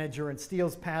password manager and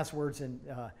steals passwords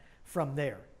from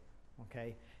there.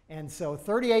 Okay, and so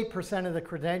 38% of the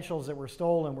credentials that were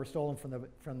stolen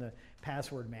from the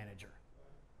password manager.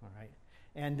 All right,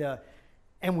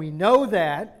 and we know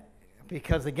that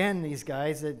because again, these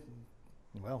guys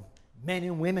men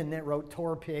and women that wrote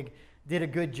Torpig did a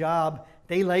good job.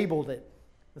 They labeled it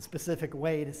a specific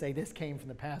way to say this came from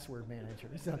the password manager.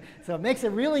 So it makes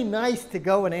it really nice to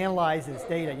go and analyze this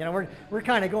data. We're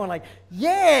kind of going like,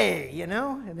 yay,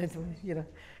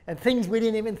 and things we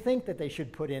didn't even think that they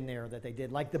should put in there that they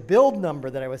did, like the build number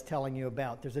that I was telling you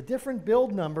about. There's a different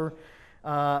build number.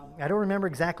 I don't remember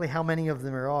exactly how many of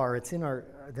them there are. It's in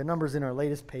the number's in our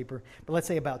latest paper, but let's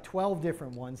say about 12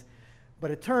 different ones.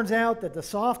 But it turns out that the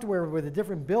software with the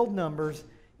different build numbers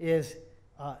is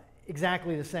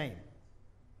exactly the same.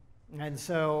 And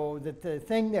so the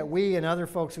thing that we and other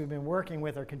folks we've been working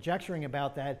with are conjecturing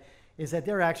about that is that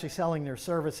they're actually selling their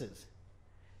services.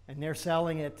 And they're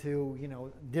selling it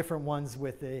to, different ones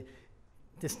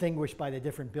distinguished by the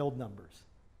different build numbers.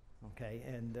 Okay,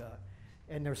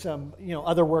 and there's some,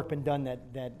 other work been done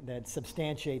that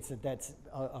substantiates that that's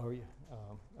a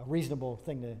reasonable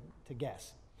thing to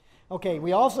guess. Okay,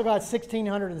 we also got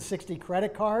 1,660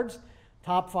 credit cards.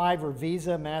 Top 5 were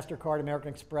Visa, MasterCard, American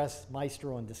Express,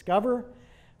 Maestro, and Discover.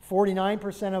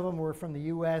 49% of them were from the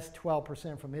US,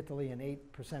 12% from Italy, and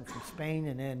 8% from Spain,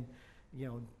 and then,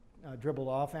 dribbled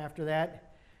off after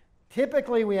that.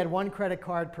 Typically, we had 1 credit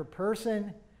card per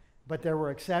person, but there were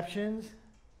exceptions.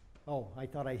 Oh, I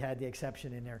thought I had the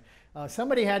exception in there.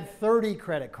 Somebody had 30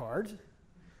 credit cards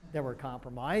that were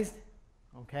compromised,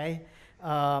 okay?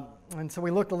 And so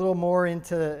we looked a little more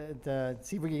into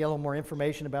see if we could get a little more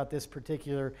information about this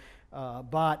particular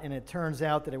bot, and it turns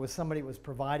out that it was somebody who was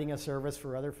providing a service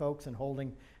for other folks and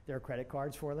holding their credit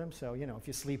cards for them. So, if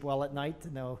you sleep well at night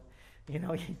to know,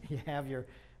 you have your,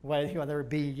 whether it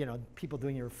be, people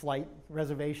doing your flight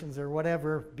reservations or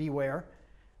whatever, beware,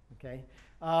 okay?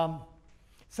 One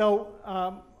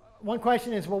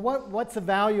question is, well, what's the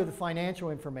value of the financial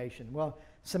information? Well,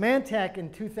 Symantec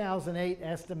in 2008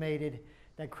 estimated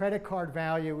that credit card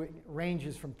value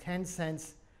ranges from 10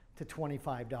 cents to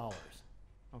 $25.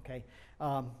 Okay.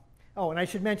 Oh, and I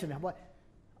should mention,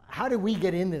 how do we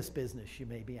get in this business, you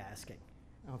may be asking.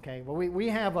 Okay. Well, we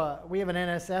have an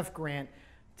NSF grant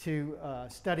to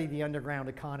study the underground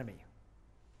economy.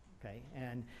 Okay.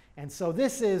 And so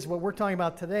this is, what we're talking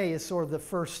about today is sort of the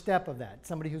first step of that,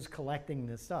 somebody who's collecting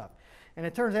this stuff. And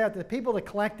it turns out that the people that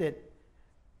collect it,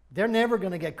 they're never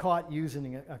going to get caught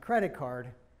using a credit card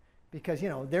because, you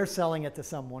know, they're selling it to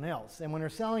someone else. And when they're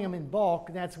selling them in bulk,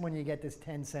 that's when you get this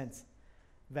 10 cents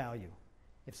value.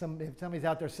 If somebody's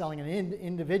out there selling an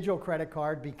individual credit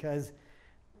card because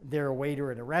they're a waiter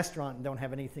at a restaurant and don't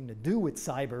have anything to do with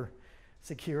cyber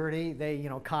security, they, you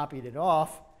know, copied it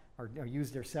off or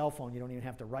used their cell phone. You don't even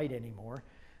have to write anymore.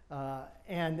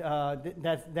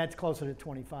 That's closer to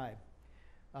 25.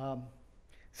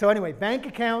 So anyway, bank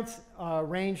accounts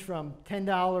range from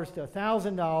 $10 to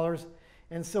 $1,000.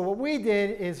 And so what we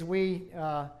did is we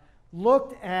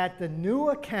looked at the new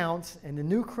accounts and the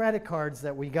new credit cards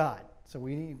that we got. So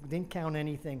we didn't count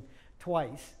anything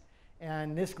twice.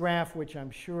 And this graph, which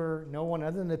I'm sure no one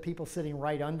other than the people sitting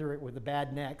right under it with the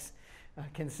bad necks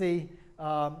can see,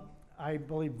 I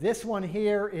believe this one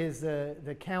here is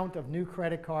the count of new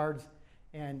credit cards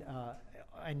and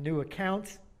new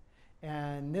accounts.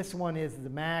 And this one is the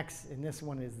max, and this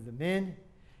one is the min.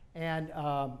 And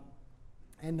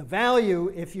the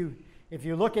value, if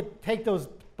you look at, take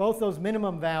both those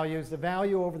minimum values, the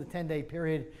value over the 10-day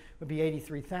period would be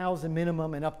 83,000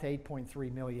 minimum and up to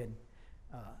 8.3 million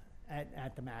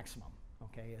at the maximum.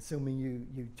 Okay, assuming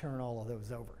you turn all of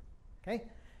those over. Okay,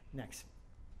 next.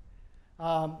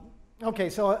 Okay,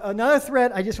 so another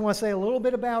threat I just want to say a little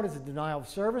bit about is a denial of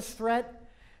service threat.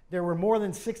 There were more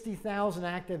than 60,000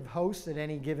 active hosts at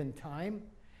any given time.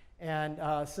 And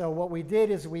so what we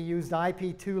did is we used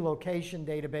IP2 location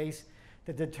database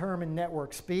to determine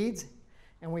network speeds.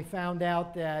 And we found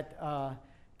out that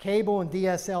cable and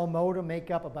DSL modem make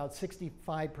up about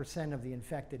 65% of the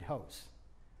infected hosts.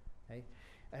 Okay?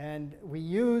 And we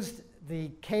used the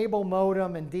cable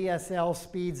modem and DSL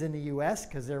speeds in the US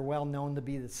because they're well known to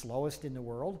be the slowest in the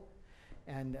world.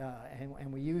 And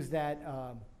we used that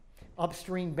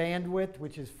upstream bandwidth,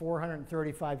 which is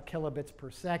 435 kilobits per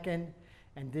second,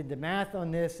 and did the math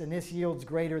on this, and this yields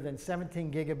greater than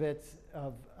 17 gigabits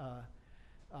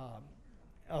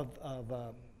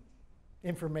of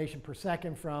information per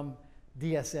second from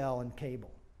DSL and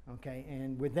cable. Okay,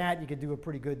 and with that, you could do a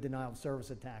pretty good denial of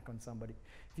service attack on somebody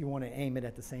if you want to aim it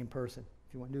at the same person.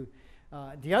 If you want to do.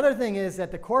 The other thing is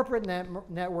that the corporate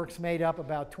networks made up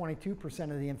about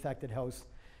 22% of the infected hosts,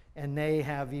 and they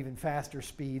have even faster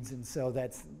speeds, and so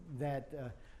that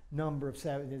number of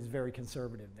 7 is very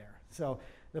conservative there. So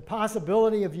the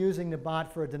possibility of using the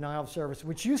bot for a denial of service,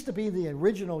 which used to be the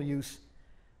original use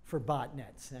for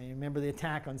botnets. Now, you remember the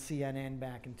attack on CNN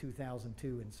back in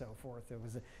 2002 and so forth. It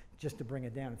was just to bring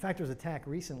it down. In fact, there was an attack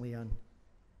recently on,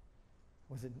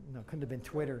 was it, no, couldn't have been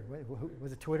Twitter.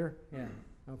 Was it Twitter? Yeah,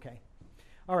 okay.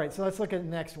 All right, so let's look at the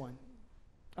next one.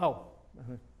 Oh,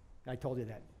 I told you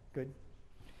that, good.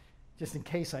 Just in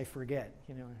case I forget,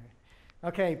 you know.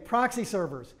 Okay, proxy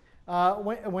servers.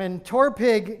 When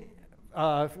Torpig,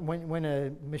 when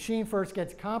a machine first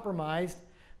gets compromised,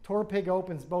 Torpig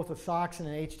opens both a SOX and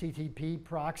an HTTP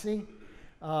proxy.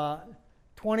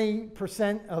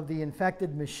 20% of the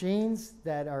infected machines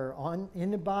that are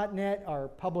in the botnet are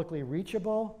publicly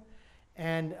reachable.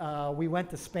 And we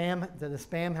went to the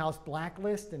Spam House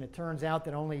blacklist, and it turns out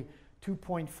that only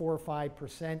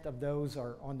 2.45% of those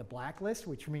are on the blacklist,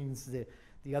 which means the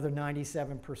other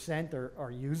 97%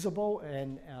 are usable,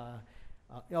 and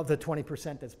of the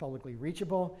 20% that's publicly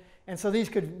reachable. And so these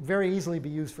could very easily be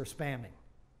used for spamming.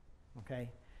 Okay,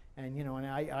 and you know, and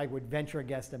I would venture a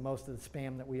guess that most of the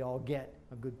spam that we all get,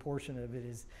 a good portion of it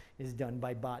is done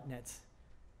by botnets,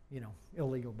 you know,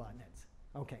 illegal botnets.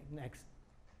 Okay, next.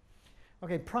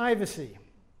 Okay, privacy.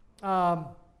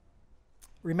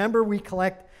 Remember, we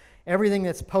collect everything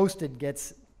that's posted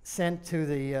gets sent to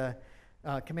the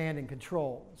command and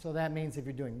control. So that means if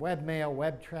you're doing webmail,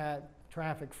 web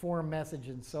traffic, forum message,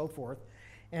 and so forth.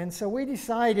 And so we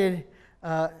decided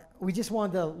we just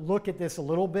wanted to look at this a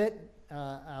little bit.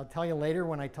 I'll tell you later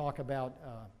when I talk about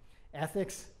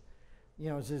ethics. You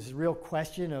know, there's this real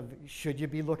question of should you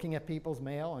be looking at people's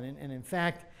mail? And in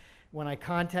fact, when I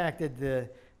contacted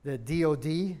the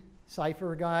DOD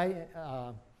cipher guy,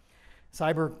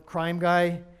 cyber crime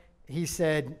guy, he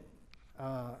said,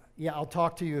 yeah, I'll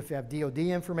talk to you if you have DOD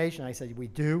information. I said, we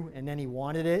do. And then he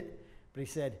wanted it, but he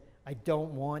said, I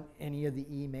don't want any of the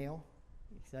email.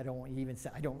 He said,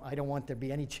 I don't want there to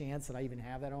be any chance that I even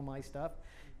have that on my stuff.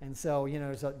 And so, you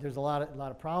know, there's a lot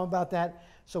of problem about that.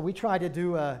 So we try to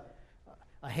do a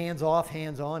hands-off,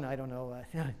 hands-on, I don't know,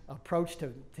 approach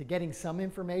to getting some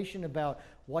information about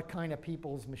what kind of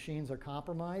people's machines are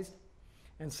compromised.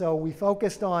 And so we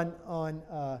focused on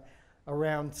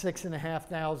around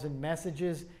 6,500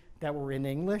 messages that were in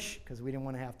English, because we didn't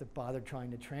want to have to bother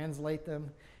trying to translate them,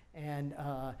 and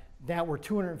that were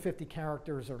 250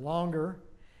 characters or longer.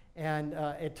 And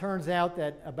it turns out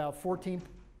that about 14%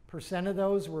 of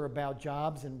those were about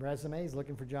jobs and resumes,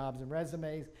 looking for jobs and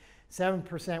resumes.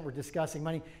 7% were discussing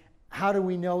money. How do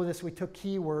we know this? We took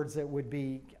keywords that would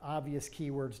be obvious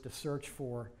keywords to search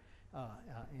for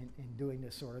in doing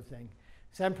this sort of thing.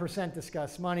 7%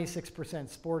 discuss money, 6%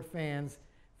 sport fans,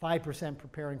 5%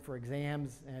 preparing for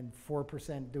exams, and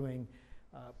 4% doing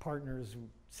partners,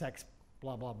 sex,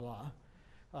 blah, blah, blah.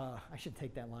 I should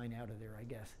take that line out of there, I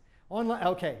guess. Online,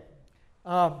 okay.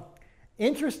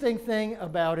 Interesting thing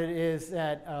about it is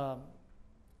that a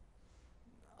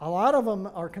lot of them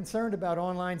are concerned about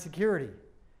online security.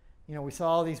 You know, we saw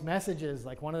all these messages,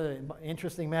 like one of the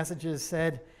interesting messages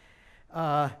said,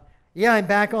 yeah, I'm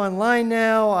back online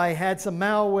now. I had some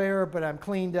malware, but I'm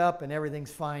cleaned up and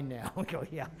everything's fine now. I go,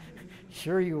 yeah,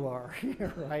 sure you are,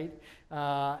 right?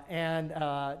 And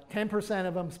 10%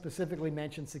 of them specifically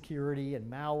mentioned security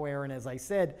and malware. And as I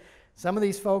said, some of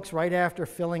these folks, right after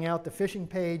filling out the phishing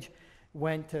page,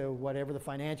 went to whatever the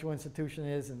financial institution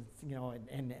is, and you know,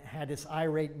 and had this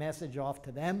irate message off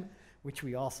to them, which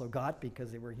we also got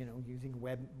because they were, you know, using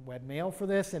webmail for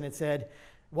this, and it said,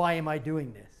 "Why am I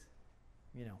doing this?"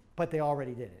 You know, but they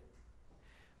already did it.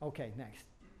 Okay, next.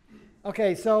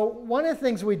 Okay, so one of the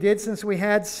things we did, since we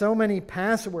had so many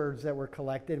passwords that were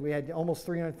collected, we had almost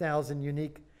 300,000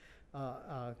 unique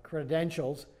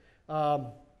credentials.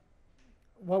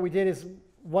 What we did is,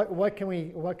 what can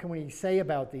we say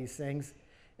about these things?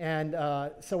 And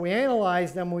so we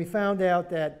analyzed them. We found out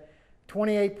that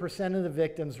 28% of the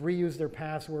victims reused their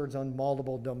passwords on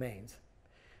multiple domains.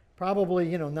 Probably,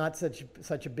 you know, not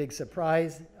such a big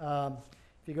surprise.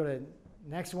 If you go to the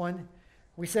next one,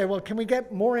 we said, well, can we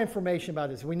get more information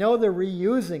about this? We know they're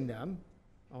reusing them,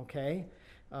 okay?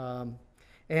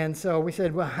 And so we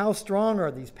said, well, how strong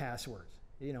are these passwords?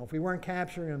 You know, if we weren't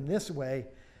capturing them this way,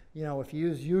 you know, if you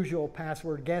use usual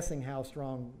password guessing, how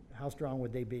strong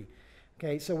would they be?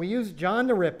 Okay, so we used John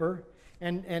the Ripper,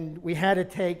 and we had to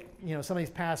take, you know, some of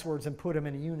these passwords and put them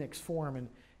in a Unix form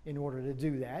in order to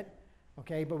do that.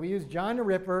 Okay, but we used John the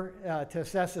Ripper to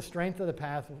assess the strength of the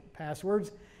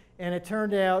passwords, and it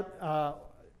turned out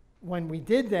when we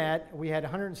did that, we had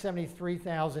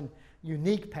 173,000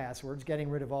 unique passwords, getting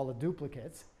rid of all the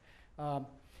duplicates.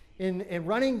 In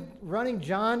running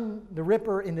John the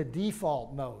Ripper in the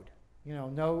default mode, you know,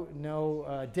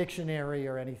 no dictionary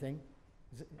or anything.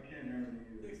 There seems to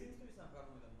be some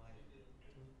problem with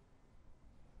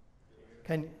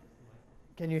the mic.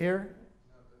 Can you hear?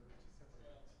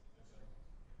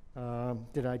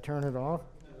 Did I turn it off?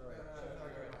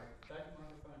 That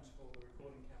microphone's for the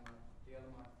recording camera. The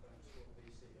other microphone's for the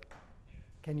VC.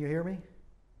 Can you hear me?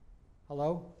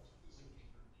 Hello?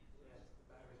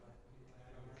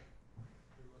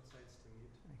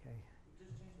 Okay.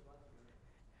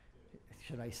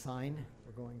 Should I sign?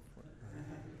 We're going for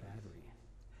battery.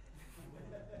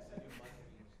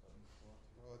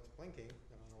 Well, it's blinking. I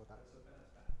don't know what that is.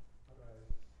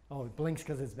 Oh, it blinks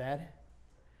because it's bad?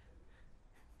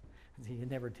 You can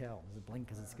never tell. Does it blink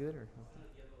because it's good or? The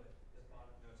other way. The bottom.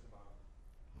 No, it's the bottom.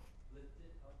 Lift it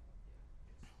up. Yeah.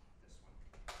 It's this one.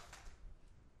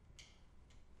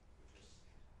 Which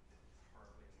is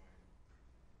horribly annoying.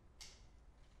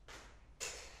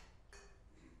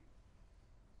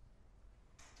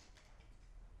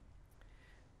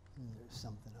 There's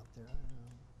something up there. I don't know.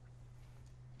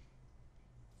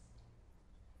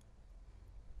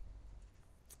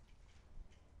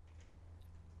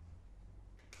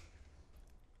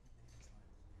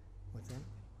 What's that?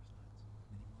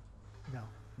 No.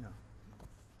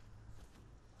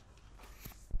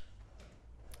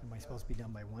 Am I supposed to be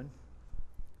done by 1?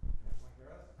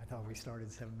 I thought we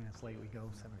started 7 minutes late. We go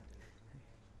 7.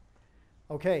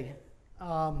 Okay.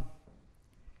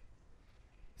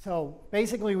 So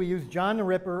basically, we used John the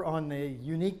Ripper on the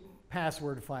unique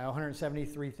password file,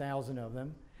 173,000 of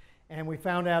them. And we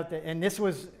found out that, and this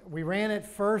was, we ran it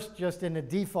first just in the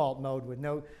default mode with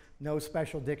no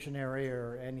special dictionary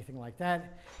or anything like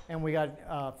that. And we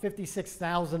got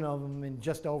 56,000 of them in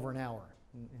just over an hour,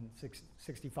 in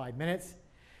 65 minutes.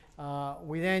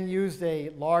 We then used a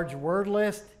large word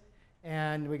list,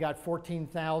 and we got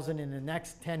 14,000 in the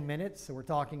next 10 minutes. So we're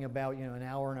talking about, you know, an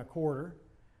hour and a quarter.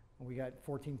 We got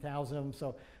 14,000 of them.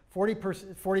 So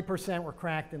 40% were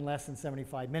cracked in less than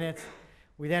 75 minutes.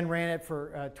 We then ran it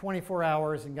for 24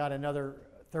 hours and got another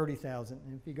 30,000.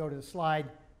 And if you go to the slide,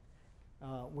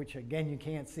 which again you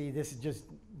can't see, this just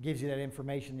gives you that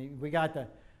information. We got the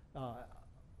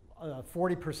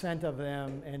 40% of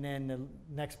them, and then the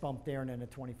next bump there, and then the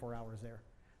 24 hours there.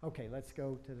 Okay, let's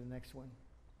go to the next one.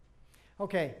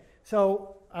 Okay,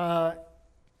 so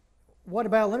what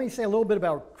about, let me say a little bit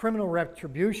about criminal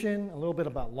retribution, a little bit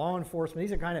about law enforcement.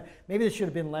 These are kind of, maybe this should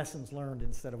have been lessons learned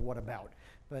instead of what about,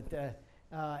 but,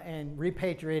 and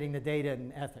repatriating the data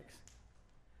and ethics.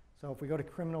 So if we go to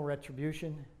criminal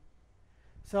retribution.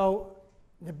 So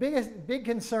the big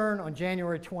concern on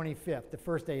January 25th, the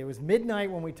first day, it was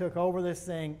midnight when we took over this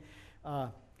thing.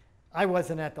 I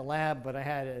wasn't at the lab, but I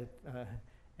had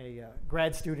a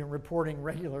grad student reporting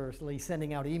regularly,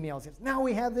 sending out emails. Now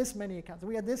we have this many accounts.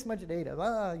 We have this much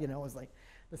data. You know, it was like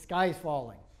the sky's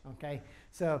falling. Okay,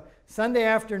 so Sunday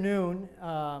afternoon,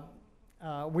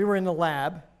 we were in the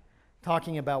lab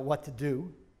talking about what to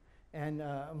do. And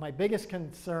my biggest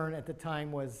concern at the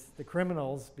time was the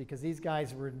criminals, because these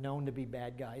guys were known to be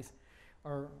bad guys,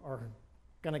 are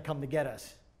going to come to get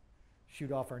us,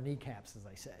 shoot off our kneecaps, as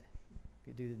I said. If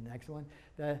you do the next one.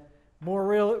 More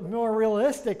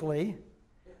realistically,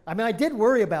 I mean, I did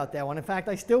worry about that one. In fact,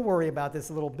 I still worry about this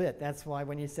a little bit. That's why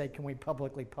when you said, can we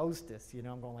publicly post this, you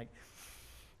know, I'm going like,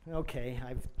 okay,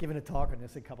 I've given a talk on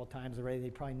this a couple times already.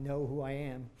 They probably know who I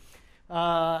am.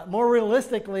 More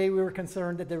realistically, we were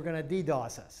concerned that they were going to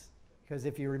DDoS us. Because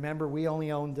if you remember, we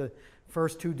only owned the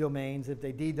first 2 domains. If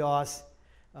they DDoS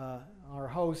our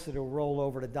hosts, it'll roll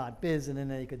over to .biz, and then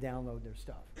they could download their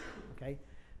stuff. Okay,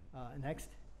 next.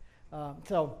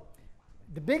 So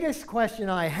the biggest question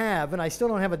I have, and I still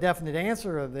don't have a definite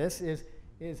answer of this, is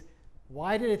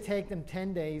why did it take them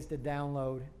 10 days to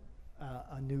download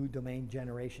a new domain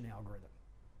generation algorithm?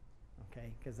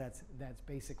 Okay, because that's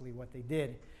basically what they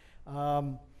did.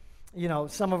 You know,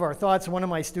 some of our thoughts, one of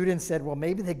my students said, well,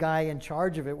 maybe the guy in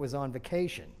charge of it was on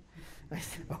vacation. I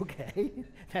said, okay,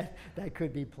 that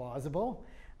could be plausible.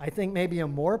 I think maybe a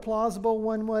more plausible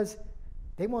one was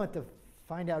they wanted to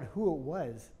find out who it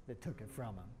was that took it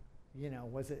from them. You know,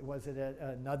 was it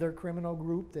another criminal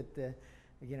group that,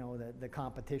 you know, the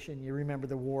competition? You remember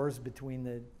the wars between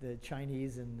the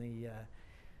Chinese and the,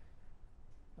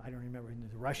 I don't remember,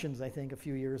 the Russians, I think, a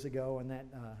few years ago, and that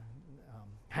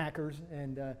hackers.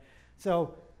 And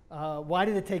so why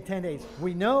did it take 10 days?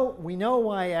 We know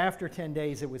why after 10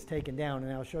 days it was taken down,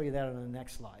 and I'll show you that on the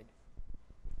next slide.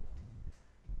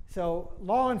 So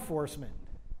law enforcement.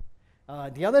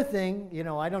 The other thing, you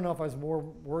know, I don't know if I was more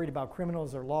worried about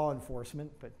criminals or law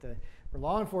enforcement, but for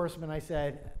law enforcement, I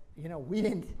said, you know, we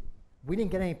didn't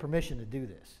get any permission to do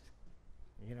this.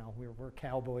 You know, we're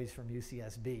cowboys from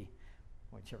UCSB,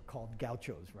 which are called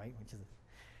gauchos, right? Which is an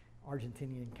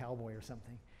Argentinian cowboy or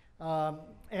something.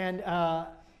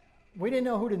 We didn't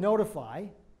know who to notify.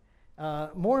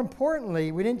 More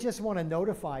importantly, we didn't just want to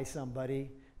notify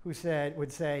somebody who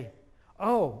would say,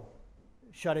 oh,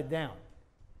 shut it down.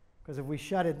 Because if we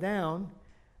shut it down,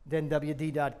 then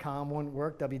WD.com wouldn't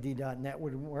work, WD.net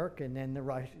wouldn't work, and then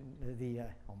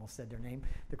almost said their name,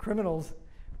 the criminals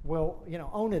will, you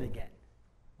know, own it again.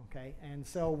 Okay, and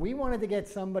so we wanted to get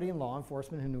somebody in law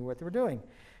enforcement who knew what they were doing.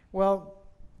 Well,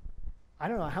 I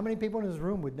don't know, how many people in this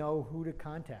room would know who to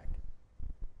contact?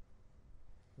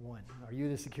 One. Are you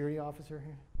the security officer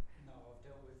here? No, I've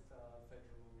dealt with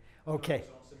federal. Okay.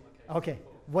 On similar cases Okay. before.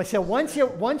 Well, so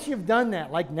once you've done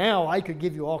that, like now, I could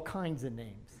give you all kinds of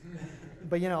names.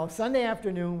 But you know, Sunday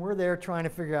afternoon, we're there trying to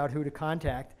figure out who to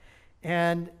contact,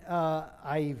 and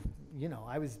I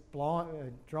was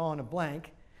drawing a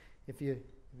blank. If you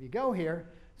go here,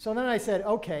 so then I said,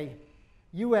 okay,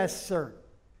 U.S. CERT.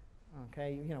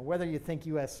 Okay, you know, whether you think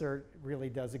U.S. CERT really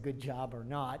does a good job or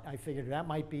not, I figured that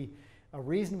might be a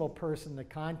reasonable person to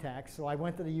contact. So I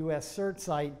went to the U.S. CERT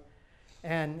site,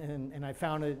 and I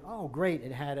found it. Oh, great!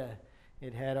 It had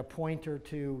a pointer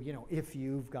to, you know, if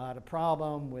you've got a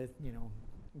problem with, you know,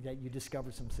 that you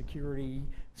discover some security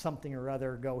something or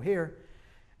other, go here.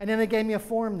 And then they gave me a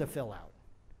form to fill out.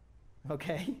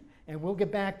 Okay, and we'll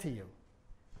get back to you.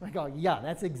 I go, yeah,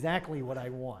 that's exactly what I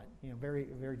want. You know, very,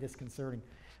 very disconcerting.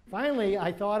 Finally,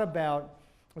 I thought about,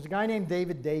 there was a guy named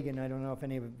David Dagan. I don't know if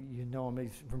any of you know him.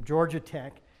 He's from Georgia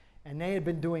Tech. And they had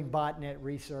been doing botnet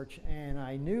research. And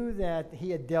I knew that he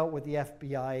had dealt with the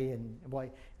FBI and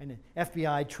the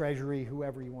FBI, Treasury,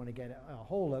 whoever you want to get a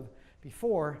hold of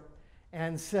before.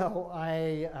 And so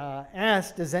I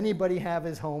asked, does anybody have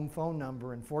his home phone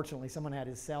number? And fortunately, someone had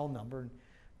his cell number. And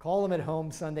called him at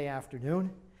home Sunday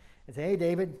afternoon and say, hey,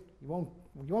 David, you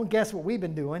won't guess what we've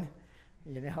been doing.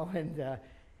 You know, and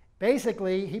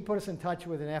basically, he put us in touch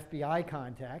with an FBI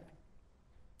contact,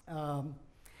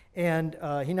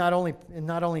 He not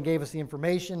only gave us the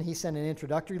information, he sent an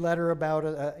introductory letter about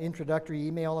introductory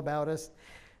email about us,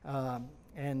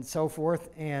 and so forth.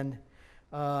 And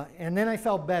then I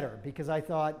felt better because I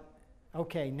thought,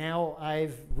 okay, now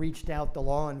I've reached out to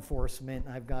law enforcement.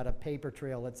 I've got a paper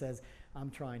trail that says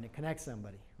I'm trying to connect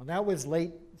somebody. Well, that was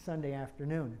late Sunday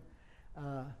afternoon.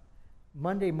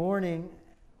 Monday morning,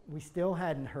 we still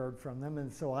hadn't heard from them,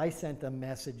 and so I sent a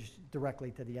message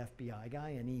directly to the FBI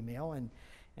guy, an email, and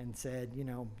said, you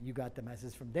know, you got the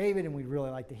message from David, and we'd really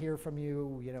like to hear from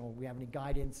you. You know, we have any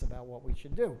guidance about what we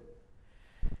should do.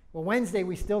 Well, Wednesday,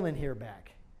 we still didn't hear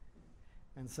back.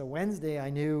 And so Wednesday, I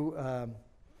knew I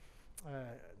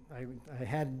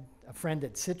had a friend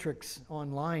at Citrix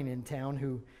Online in town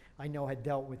who I know had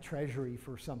dealt with Treasury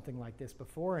for something like this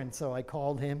before, and so I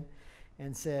called him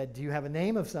and said, do you have a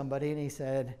name of somebody? And he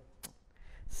said,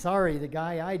 sorry, the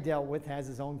guy I dealt with has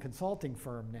his own consulting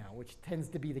firm now, which tends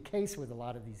to be the case with a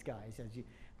lot of these guys, as you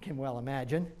can well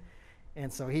imagine.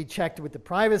 And so he checked with the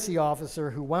privacy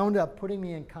officer, who wound up putting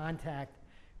me in contact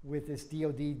with this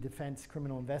DoD Defense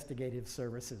Criminal Investigative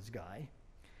Services guy,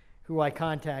 who I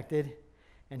contacted,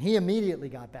 and he immediately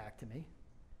got back to me,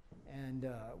 and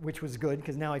which was good,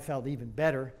 because now I felt even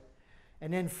better.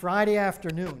 And then Friday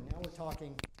afternoon, now we're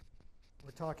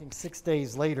talking 6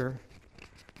 days later,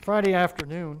 Friday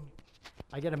afternoon,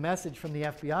 I get a message from the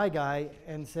FBI guy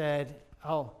and said,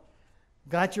 oh,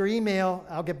 got your email,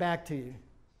 I'll get back to you.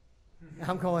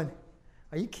 I'm going,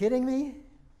 are you kidding me?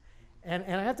 And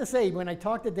I have to say, when I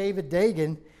talked to David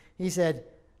Dagan, he said,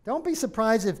 don't be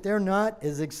surprised if they're not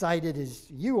as excited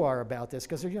as you are about this,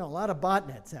 because there's, you know, a lot of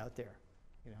botnets out there.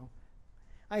 You know,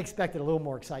 I expected a little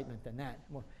more excitement than that.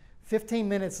 Well, 15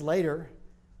 minutes later,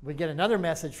 we get another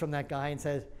message from that guy and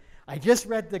says, I just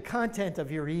read the content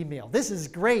of your email. This is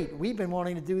great. We've been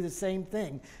wanting to do the same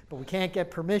thing, but we can't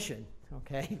get permission.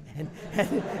 Okay,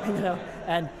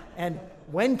 and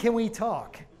when can we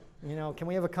talk? You know, can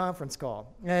we have a conference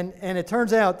call? And it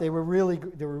turns out they were really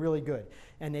good,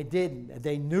 and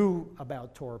they knew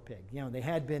about Torpig. You know, they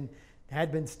had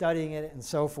been studying it and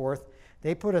so forth.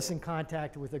 They put us in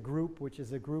contact with a group, which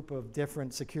is a group of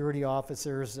different security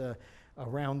officers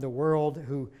around the world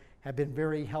who have been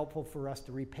very helpful for us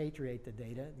to repatriate the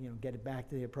data, you know, get it back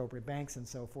to the appropriate banks and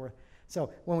so forth.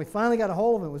 So when we finally got a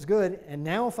hold of it, it was good. And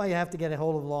now if I have to get a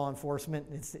hold of law enforcement,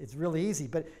 it's really easy.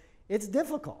 But it's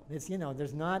difficult. It's, you know,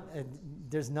 there's not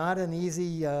an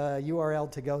easy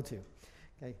URL to go to.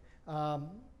 Okay.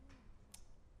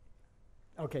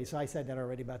 Okay, so I said that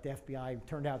already about the FBI. It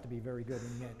turned out to be very good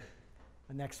in the end.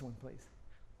 The next one, please.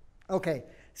 Okay,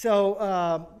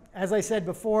 so as I said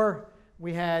before,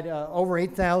 we had over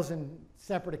 8,000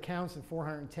 separate accounts in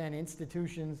 410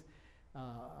 institutions,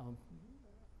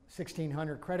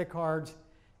 1,600 credit cards.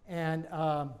 And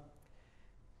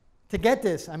to get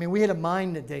this, I mean, we had to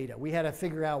mine the data. We had to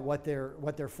figure out what their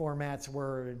formats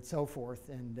were and so forth,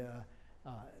 and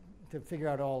to figure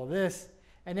out all of this.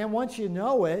 And then once you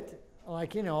know it,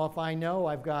 like, you know, if I know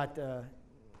I've got,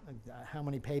 how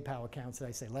many PayPal accounts did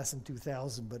I say? Less than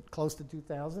 2,000, but close to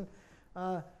 2,000.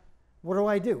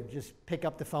 What do? Just pick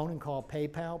up the phone and call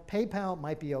PayPal? PayPal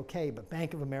might be okay, but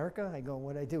Bank of America? I go,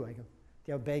 what do? I go, do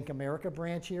you have a Bank of America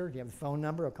branch here? Do you have the phone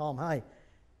number? I'll call them, hi.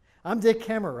 I'm Dick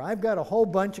Kemmerer. I've got a whole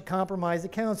bunch of compromised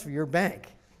accounts for your bank.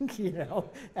 You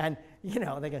know, and, you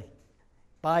know, they go,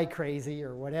 buy crazy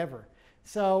or whatever.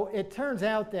 So it turns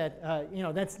out that, you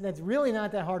know, that's really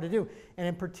not that hard to do. And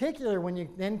in particular, when you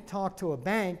then talk to a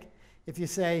bank, if you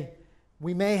say,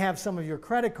 we may have some of your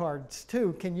credit cards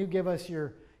too, can you give us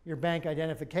your bank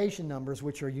identification numbers,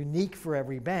 which are unique for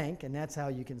every bank, and that's how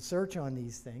you can search on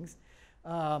these things,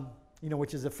 you know,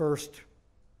 which is the first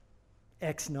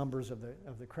X numbers of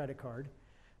the credit card.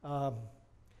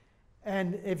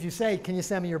 And if you say, can you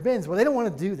send me your bins? Well, they don't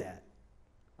want to do that.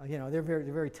 You know, they're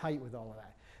very tight with all of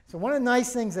that. So one of the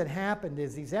nice things that happened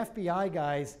is these FBI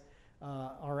guys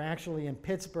are actually in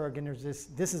Pittsburgh, and there's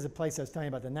this is a place I was telling you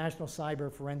about, the National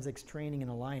Cyber Forensics Training and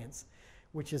Alliance,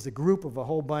 which is a group of a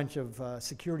whole bunch of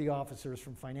security officers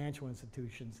from financial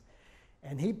institutions.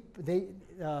 And the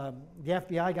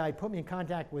FBI guy put me in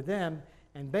contact with them,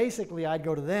 and basically I'd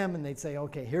go to them and they'd say,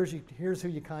 okay, here's who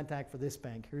you contact for this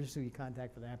bank, here's who you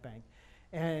contact for that bank.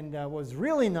 And what was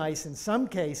really nice in some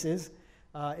cases,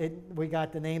 we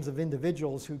got the names of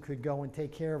individuals who could go and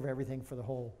take care of everything for the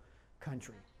whole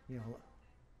country. You know,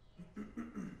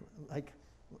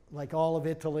 like all of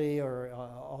Italy or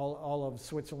all of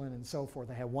Switzerland and so forth.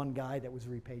 I had one guy that was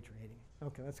repatriating.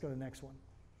 Okay, let's go to the next one.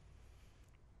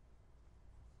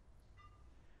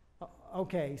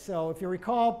 Okay, so if you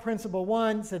recall, Principle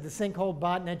 1 said the sinkhole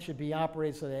botnet should be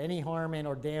operated so that any harm and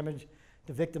or damage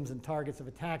the victims and targets of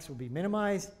attacks would be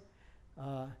minimized.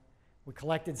 We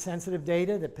collected sensitive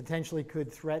data that potentially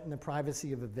could threaten the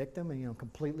privacy of a victim and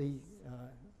completely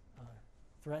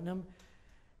threaten them.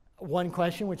 One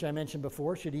question, which I mentioned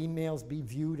before, should emails be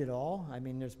viewed at all? I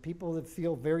mean, there's people that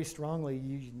feel very strongly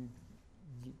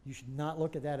you should not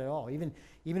look at that at all, even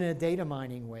in a data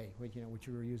mining way, which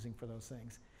you were using for those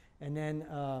things. And then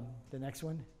the next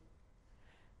one.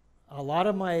 A lot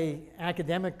of my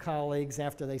academic colleagues,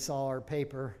 after they saw our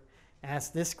paper,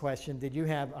 asked this question: did you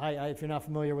have, if you're not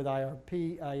familiar with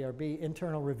IRB,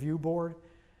 Internal Review Board?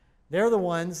 They're the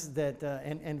ones that,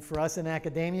 and for us in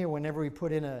academia, whenever we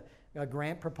put in a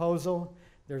grant proposal,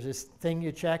 there's this thing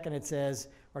you check and it says,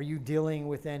 are you dealing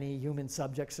with any human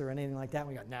subjects or anything like that? And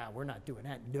we go, nah, we're not doing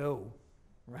that, no,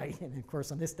 right? And of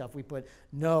course on this stuff we put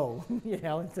no,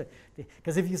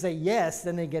 because if you say yes,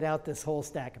 then they get out this whole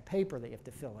stack of paper they have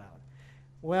to fill out.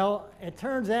 Well, it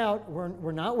turns out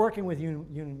we're not working with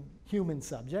human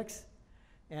subjects,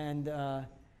 and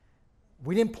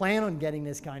we didn't plan on getting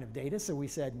this kind of data, so we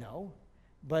said no.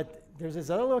 But there's this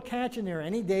other little catch in there.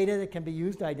 Any data that can be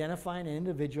used to identify an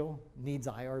individual needs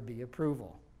IRB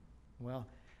approval. Well,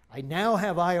 I now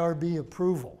have IRB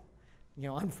approval.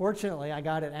 Unfortunately, I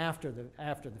got it after the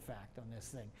fact on this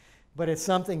thing. But it's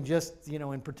something just,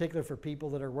 in particular for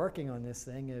people that are working on this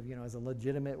thing, as a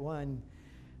legitimate one,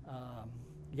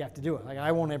 you have to do it. Like,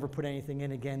 I won't ever put anything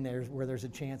in again where there's a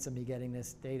chance of me getting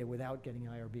this data without getting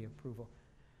IRB approval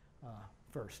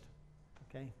first,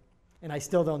 okay? And I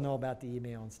still don't know about the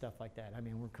email and stuff like that. I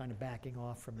mean, we're kind of backing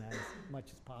off from that as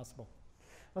much as possible.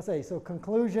 Let's say, so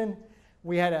conclusion,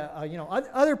 we had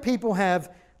other people have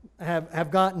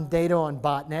gotten data on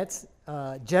botnets.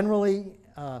 Generally,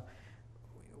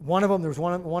 one of them, there was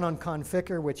one on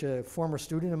Conficker, which a former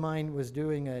student of mine was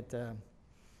doing at,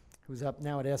 who's up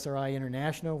now at SRI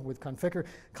International with Conficker,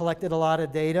 collected a lot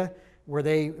of data where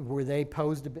they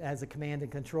posed as a command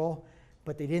and control,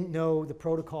 but they didn't know the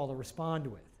protocol to respond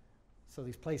to it. So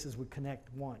these places would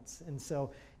connect once. And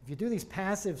so if you do these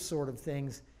passive sort of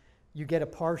things, you get a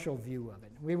partial view of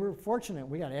it. We were fortunate.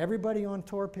 We got everybody on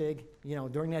Torpig,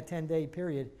 during that 10-day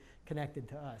period connected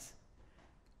to us.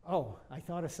 Oh, I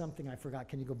thought of something I forgot.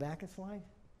 Can you go back a slide?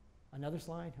 Another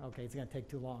slide? Okay, it's going to take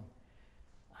too long.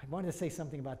 I wanted to say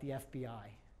something about the FBI.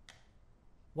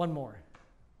 One more.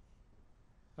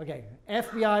 Okay,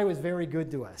 FBI was very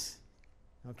good to us.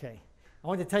 Okay, I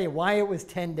wanted to tell you why it was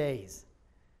 10 days.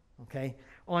 Okay,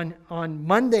 on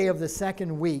Monday of the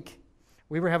second week,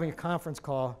 we were having a conference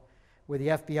call with the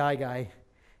FBI guy,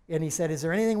 and he said, "Is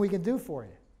there anything we can do for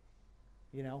you?"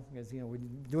 Because we're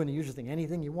doing the usual thing,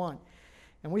 anything you want.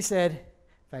 And we said,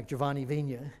 in fact, Giovanni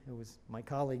Vigna, who was my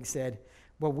colleague, said,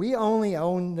 "Well, we only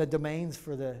own the domains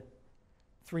for the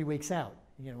 3 weeks out.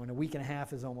 And a week and a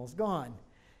half is almost gone,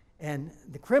 and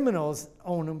the criminals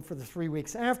own them for the 3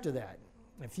 weeks after that.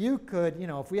 If you could,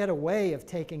 if we had a way of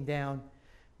taking down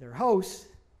their hosts,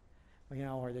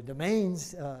 or the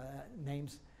domains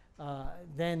names,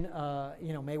 then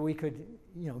maybe we could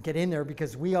get in there,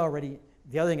 because we already,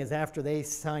 the other thing is, after they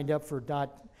signed up for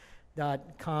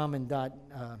 .com and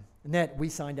 .net, we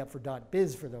signed up for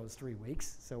 .biz for those 3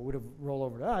 weeks, so it would have rolled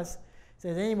over to us.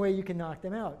 Said, any way you can knock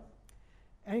them out?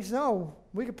 And he said, oh,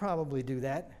 we could probably do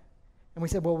that. And we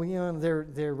said, well,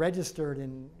 they're registered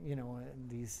in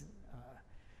these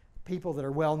people that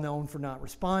are well known for not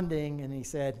responding. And he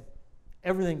said,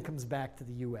 everything comes back to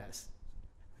the U.S.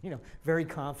 Very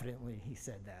confidently he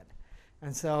said that.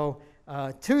 And so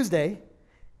Tuesday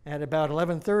at about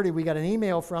 11:30, we got an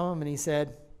email from him, and he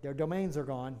said, their domains are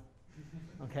gone.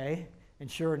 Okay, and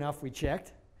sure enough, we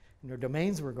checked, and their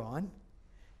domains were gone.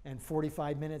 And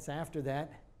 45 minutes after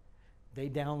that, they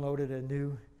downloaded a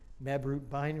new MEBroot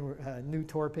binary, new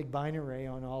Torpig binary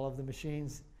on all of the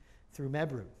machines through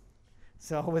MEBroot.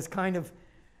 So it was kind of,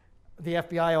 the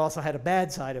FBI also had a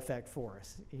bad side effect for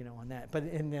us, on that. But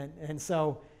and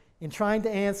so in trying to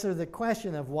answer the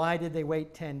question of why did they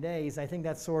wait 10 days, I think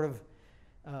that sort of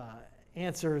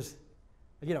answers,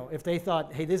 if they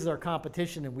thought, hey, this is our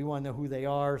competition and we want to know who they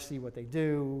are, see what they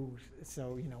do,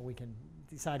 so we can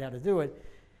decide how to do it.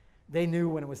 They knew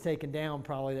when it was taken down,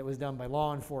 probably, that it was done by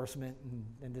law enforcement,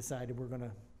 and decided we're going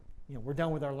to, we're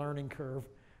done with our learning curve,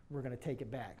 we're going to take it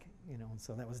back, and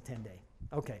so that was a 10-day.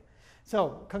 Okay,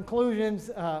 so conclusions.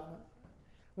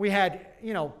 We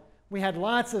had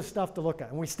lots of stuff to look at,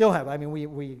 and we still have. I mean,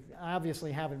 we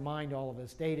obviously haven't mined all of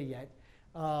this data yet.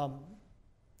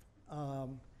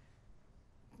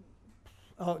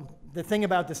 The thing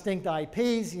about distinct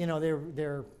IPs,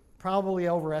 they're probably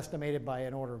overestimated by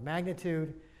an order of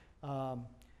magnitude.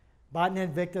 Botnet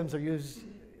victims are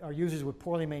are users with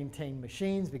poorly maintained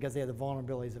machines because they have the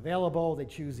vulnerabilities available. They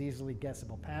choose easily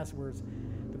guessable passwords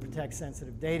to protect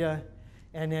sensitive data.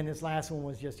 And then this last one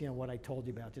was just, you know, what I told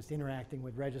you about, just interacting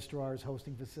with registrars,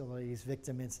 hosting facilities,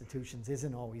 victim institutions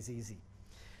isn't always easy.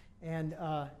 And,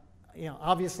 you know,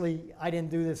 obviously, I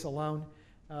didn't do this alone.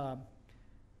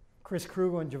 Chris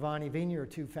Kruger and Giovanni Vigna are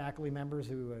two faculty members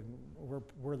who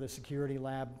were the security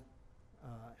lab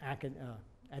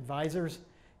advisors,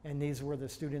 and these were the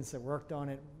students that worked on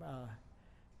it.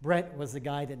 Brett was the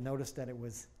guy that noticed that it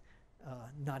was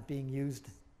not being used,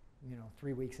 you know,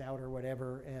 3 weeks out or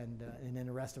whatever, and then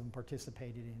the rest of them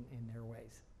participated in their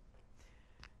ways.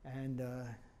 And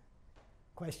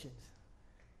questions?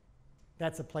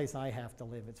 That's a place I have to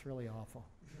live. It's really awful.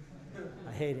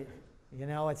 I hate it. You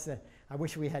know, I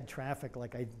wish we had traffic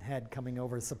like I had coming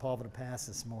over to Sepulveda Pass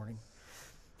this morning.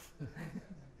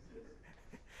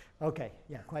 Okay,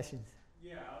 yeah, questions?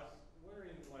 Yeah, I was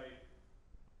wondering, like,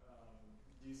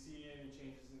 do you see any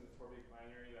changes in the Torpig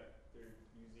binary that they're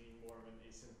using more of an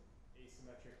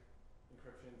asymmetric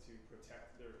encryption to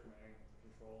protect their command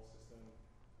control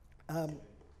system?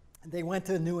 They went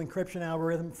to a new encryption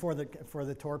algorithm for the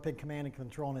Torpig command and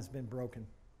control, and it's been broken.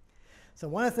 So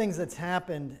one of the things that's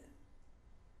happened,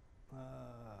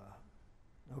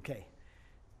 okay,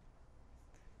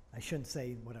 I shouldn't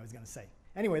say what I was going to say.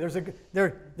 Anyway,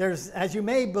 there's as you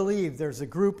may believe, there's a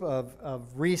group of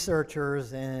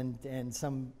researchers and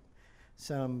some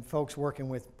folks working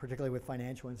with, particularly with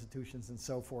financial institutions and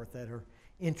so forth, that are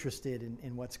interested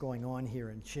in what's going on here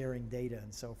and sharing data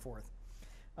and so forth.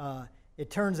 It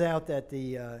turns out that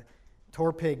the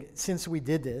Torpig, since we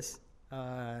did this,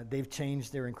 they've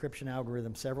changed their encryption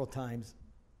algorithm several times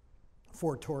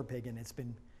for Torpig, and it's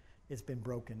been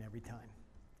broken every time,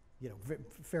 you know,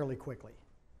 fairly quickly.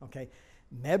 Okay,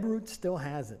 Mebroot still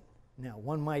has it. Now,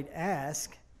 one might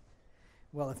ask,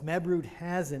 well, if Mebroot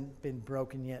hasn't been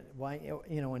broken yet, why,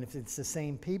 you know, and if it's the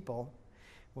same people,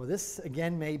 well, this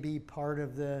again may be part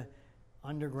of the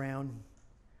underground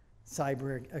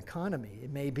cyber economy.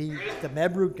 It may be the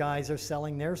Mebroot guys are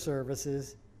selling their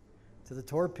services to the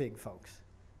Torpig folks,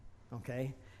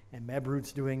 okay? And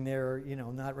Mebroot's doing their, you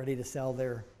know, not ready to sell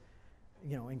their,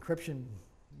 you know, encryption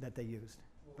that they used.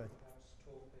 Or But perhaps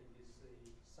Torpig is the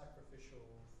sacrificial,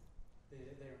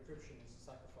 their encryption is the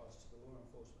sacrifice to the law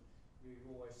enforcement. You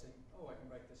always think, oh, I can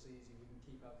break this easy, we can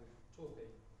keep up with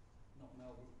Torpig, not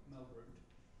Mebroot.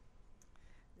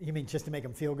 you mean just to make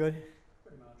them feel good?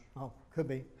 Pretty much. Oh, could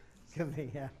be. Could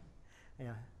be, yeah.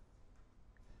 Yeah.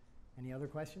 Any other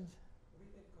questions? What do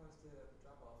you think caused the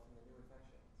drop-off in the new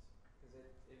infections? Because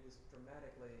it was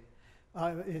dramatically...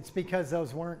 It's because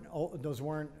those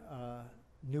weren't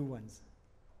new ones.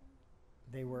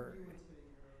 They were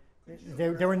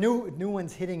there were new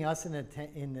ones hitting us in the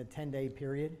 10-day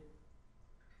period.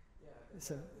 Yeah,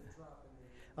 So the drop in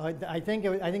the... I think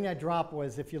that drop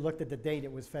was, if you looked at the date,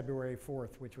 it was February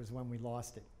 4th, which was when we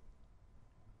lost it.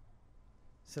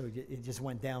 So it just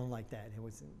went down like that. It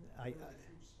was a huge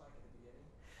spike at the beginning.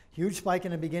 huge spike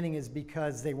in the beginning is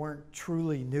because they weren't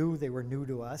truly new; they were new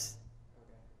to us.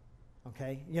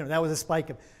 Okay, you know, that was a spike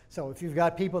of. So if you've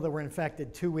got people that were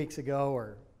infected 2 weeks ago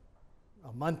or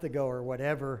a month ago or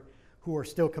whatever, who are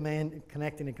still connecting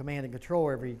to command and control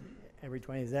every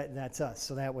 20 days, that's us.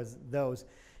 So that was those,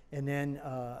 and then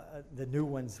the new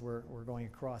ones were going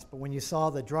across. But when you saw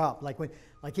the drop, like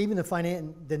even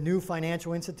the new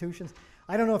financial institutions,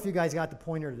 I don't know if you guys got the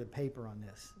pointer to the paper on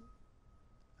this.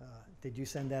 Did you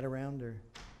send that around or?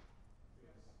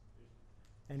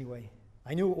 Anyway,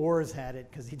 I knew Ors had it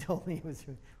because he told me he was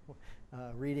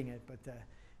reading it. But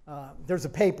there's a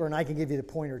paper, and I can give you the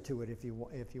pointer to it if you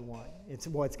want. It's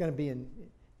going to be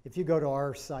if you go to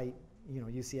our site, you know,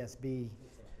 UCSB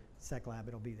SecLab,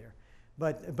 it'll be there.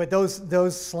 But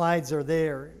those slides are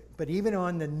there. But even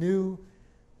on the new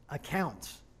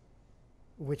accounts,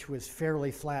 which was fairly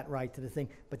flat right to the thing,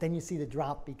 but then you see the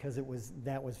drop because that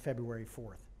was February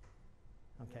 4th.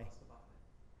 Okay.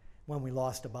 When we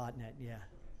lost a botnet, yeah.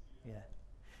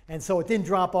 And so it didn't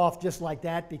drop off just like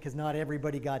that because not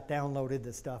everybody got downloaded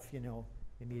the stuff, you know,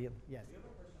 immediately. Yes. The other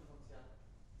question was on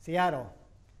Seattle. Seattle.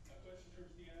 A question from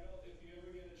Seattle. If you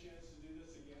ever get a chance to do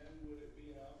this again, would it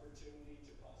be an opportunity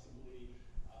to possibly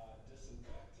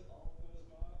disinfect all of those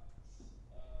bots?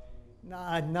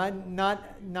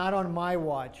 Not on my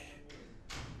watch.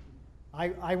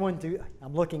 I wouldn't do.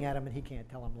 I'm looking at him and he can't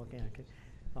tell I'm looking at him.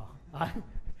 Oh,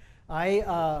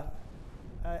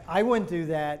 I wouldn't do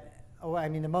that. Oh, I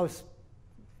mean,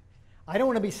 I don't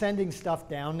want to be sending stuff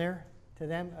down there to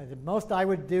them. The most I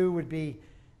would do would be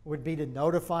to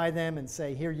notify them and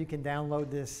say, here, you can download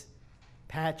this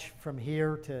patch from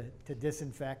here to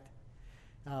disinfect.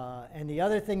 And the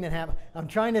other thing that happened, I'm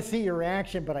trying to see your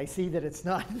reaction, but I see that it's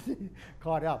not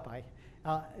caught up.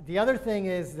 The other thing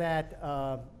is that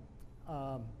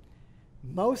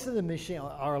most of the machine,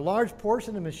 or a large portion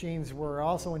of the machines were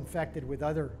also infected with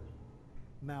other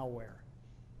malware,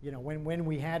 when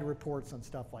we had reports on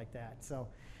stuff like that. So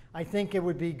I think it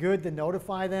would be good to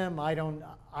notify them. I don't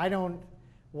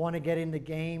want to get in the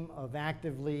game of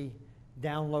actively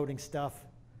downloading stuff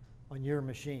on your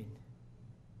machine.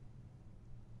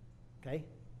 Okay? Okay.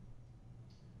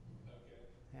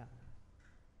 Yeah.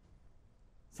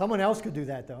 Someone else could do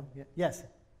that, though. Yes? Are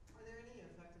there any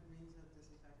effective means of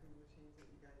disinfecting the machines that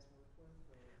you guys work with?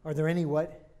 Are there any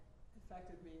what?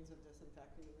 Effective means of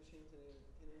disinfecting the machines?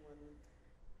 Anyone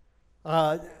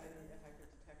Uh, have any effective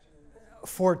detection in this?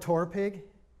 For Torpig?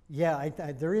 Yeah,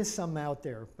 there is some out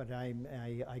there, but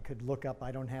I could look up.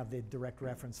 I don't have the direct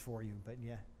reference for you, but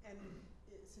yeah. And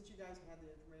since you guys had the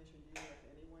information, do you have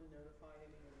anyone notify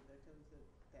any of the victims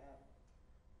that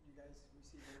you guys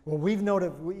received? Well, we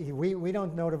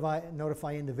don't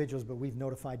notify individuals, but we've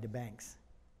notified the banks.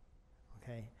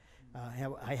 Okay,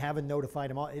 I haven't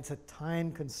notified them all. It's a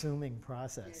time-consuming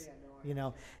process.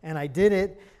 No, And I did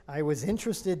it. I was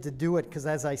interested to do it because,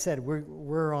 as I said,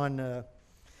 we're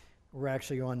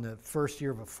actually on the first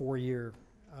year of a 4-year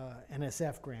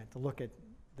NSF grant to look at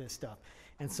this stuff.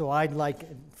 And so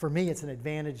for me, it's an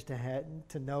advantage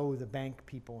to know the bank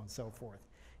people and so forth.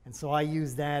 And so I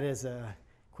use that as a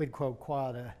quid pro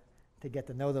quo to get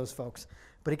to know those folks.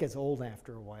 But it gets old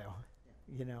after a while,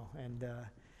 and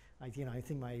I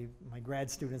think my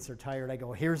grad students are tired. I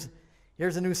go, here's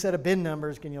a new set of BIN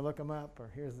numbers. Can you look them up? Or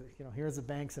here's the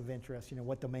banks of interest.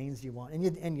 What domains do you want?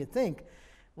 And you think,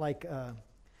 like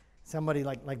somebody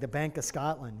like the Bank of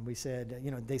Scotland. We said,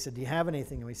 they said, do you have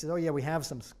anything? And we said, oh yeah, we have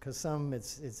some, because some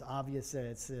it's obvious that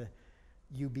it's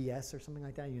UBS or something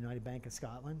like that, United Bank of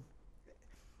Scotland.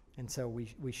 And so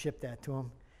we shipped that to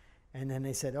them. And then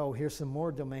they said, oh, here's some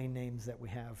more domain names that we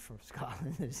have from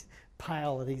Scotland. There's a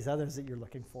pile of these others that you're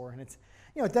looking for. And it's,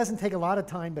 it doesn't take a lot of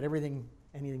time, but anything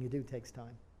you do takes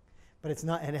time. But it's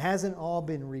not, and it hasn't all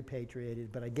been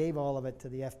repatriated, but I gave all of it to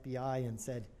the FBI and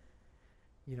said,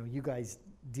 you guys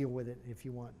deal with it if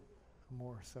you want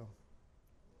more. So.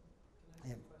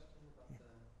 Can I ask a question about the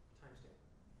timestamp?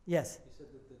 Yes. You said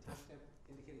that the timestamp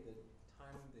indicated the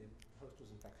time the host was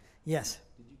infected. Yes.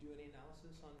 Did you do any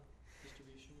analysis on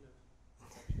distribution of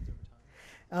infections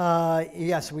over time?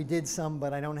 Yes, we did some,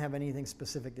 but I don't have anything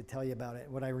specific to tell you about it.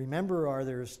 What I remember are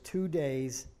there's 2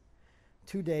 days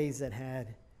that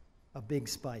had a big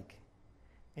spike.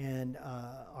 And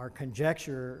our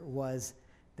conjecture was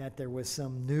that there was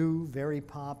some new, very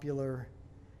popular,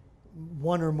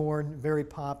 one or more very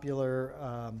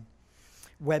popular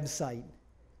website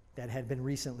that had been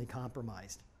recently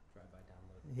compromised. Drive-by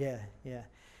download. Yeah.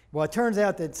 Well, it turns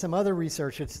out that some other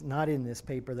research, it's not in this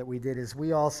paper that we did, is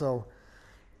we also,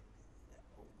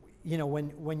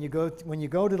 when you go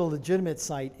to the legitimate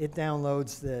site, it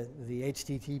downloads the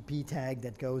HTTP tag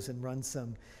that goes and runs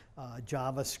some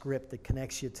JavaScript that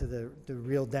connects you to the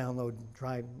real download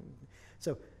drive.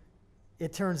 So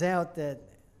it turns out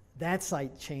that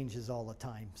site changes all the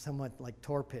time, somewhat like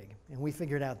Torpig. And we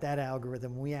figured out that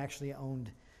algorithm. We actually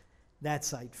owned that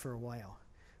site for a while.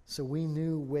 So we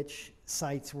knew which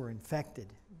sites were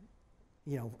infected,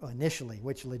 initially,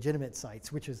 which legitimate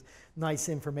sites, which is nice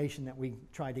information that we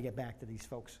tried to get back to these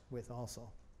folks with also.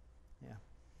 Yeah.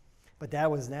 But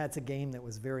that's a game that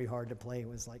was very hard to play. It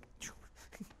was like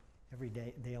every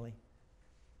day, daily.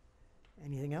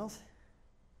 Anything else?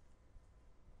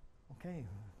 Okay.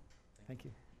 Thank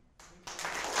you.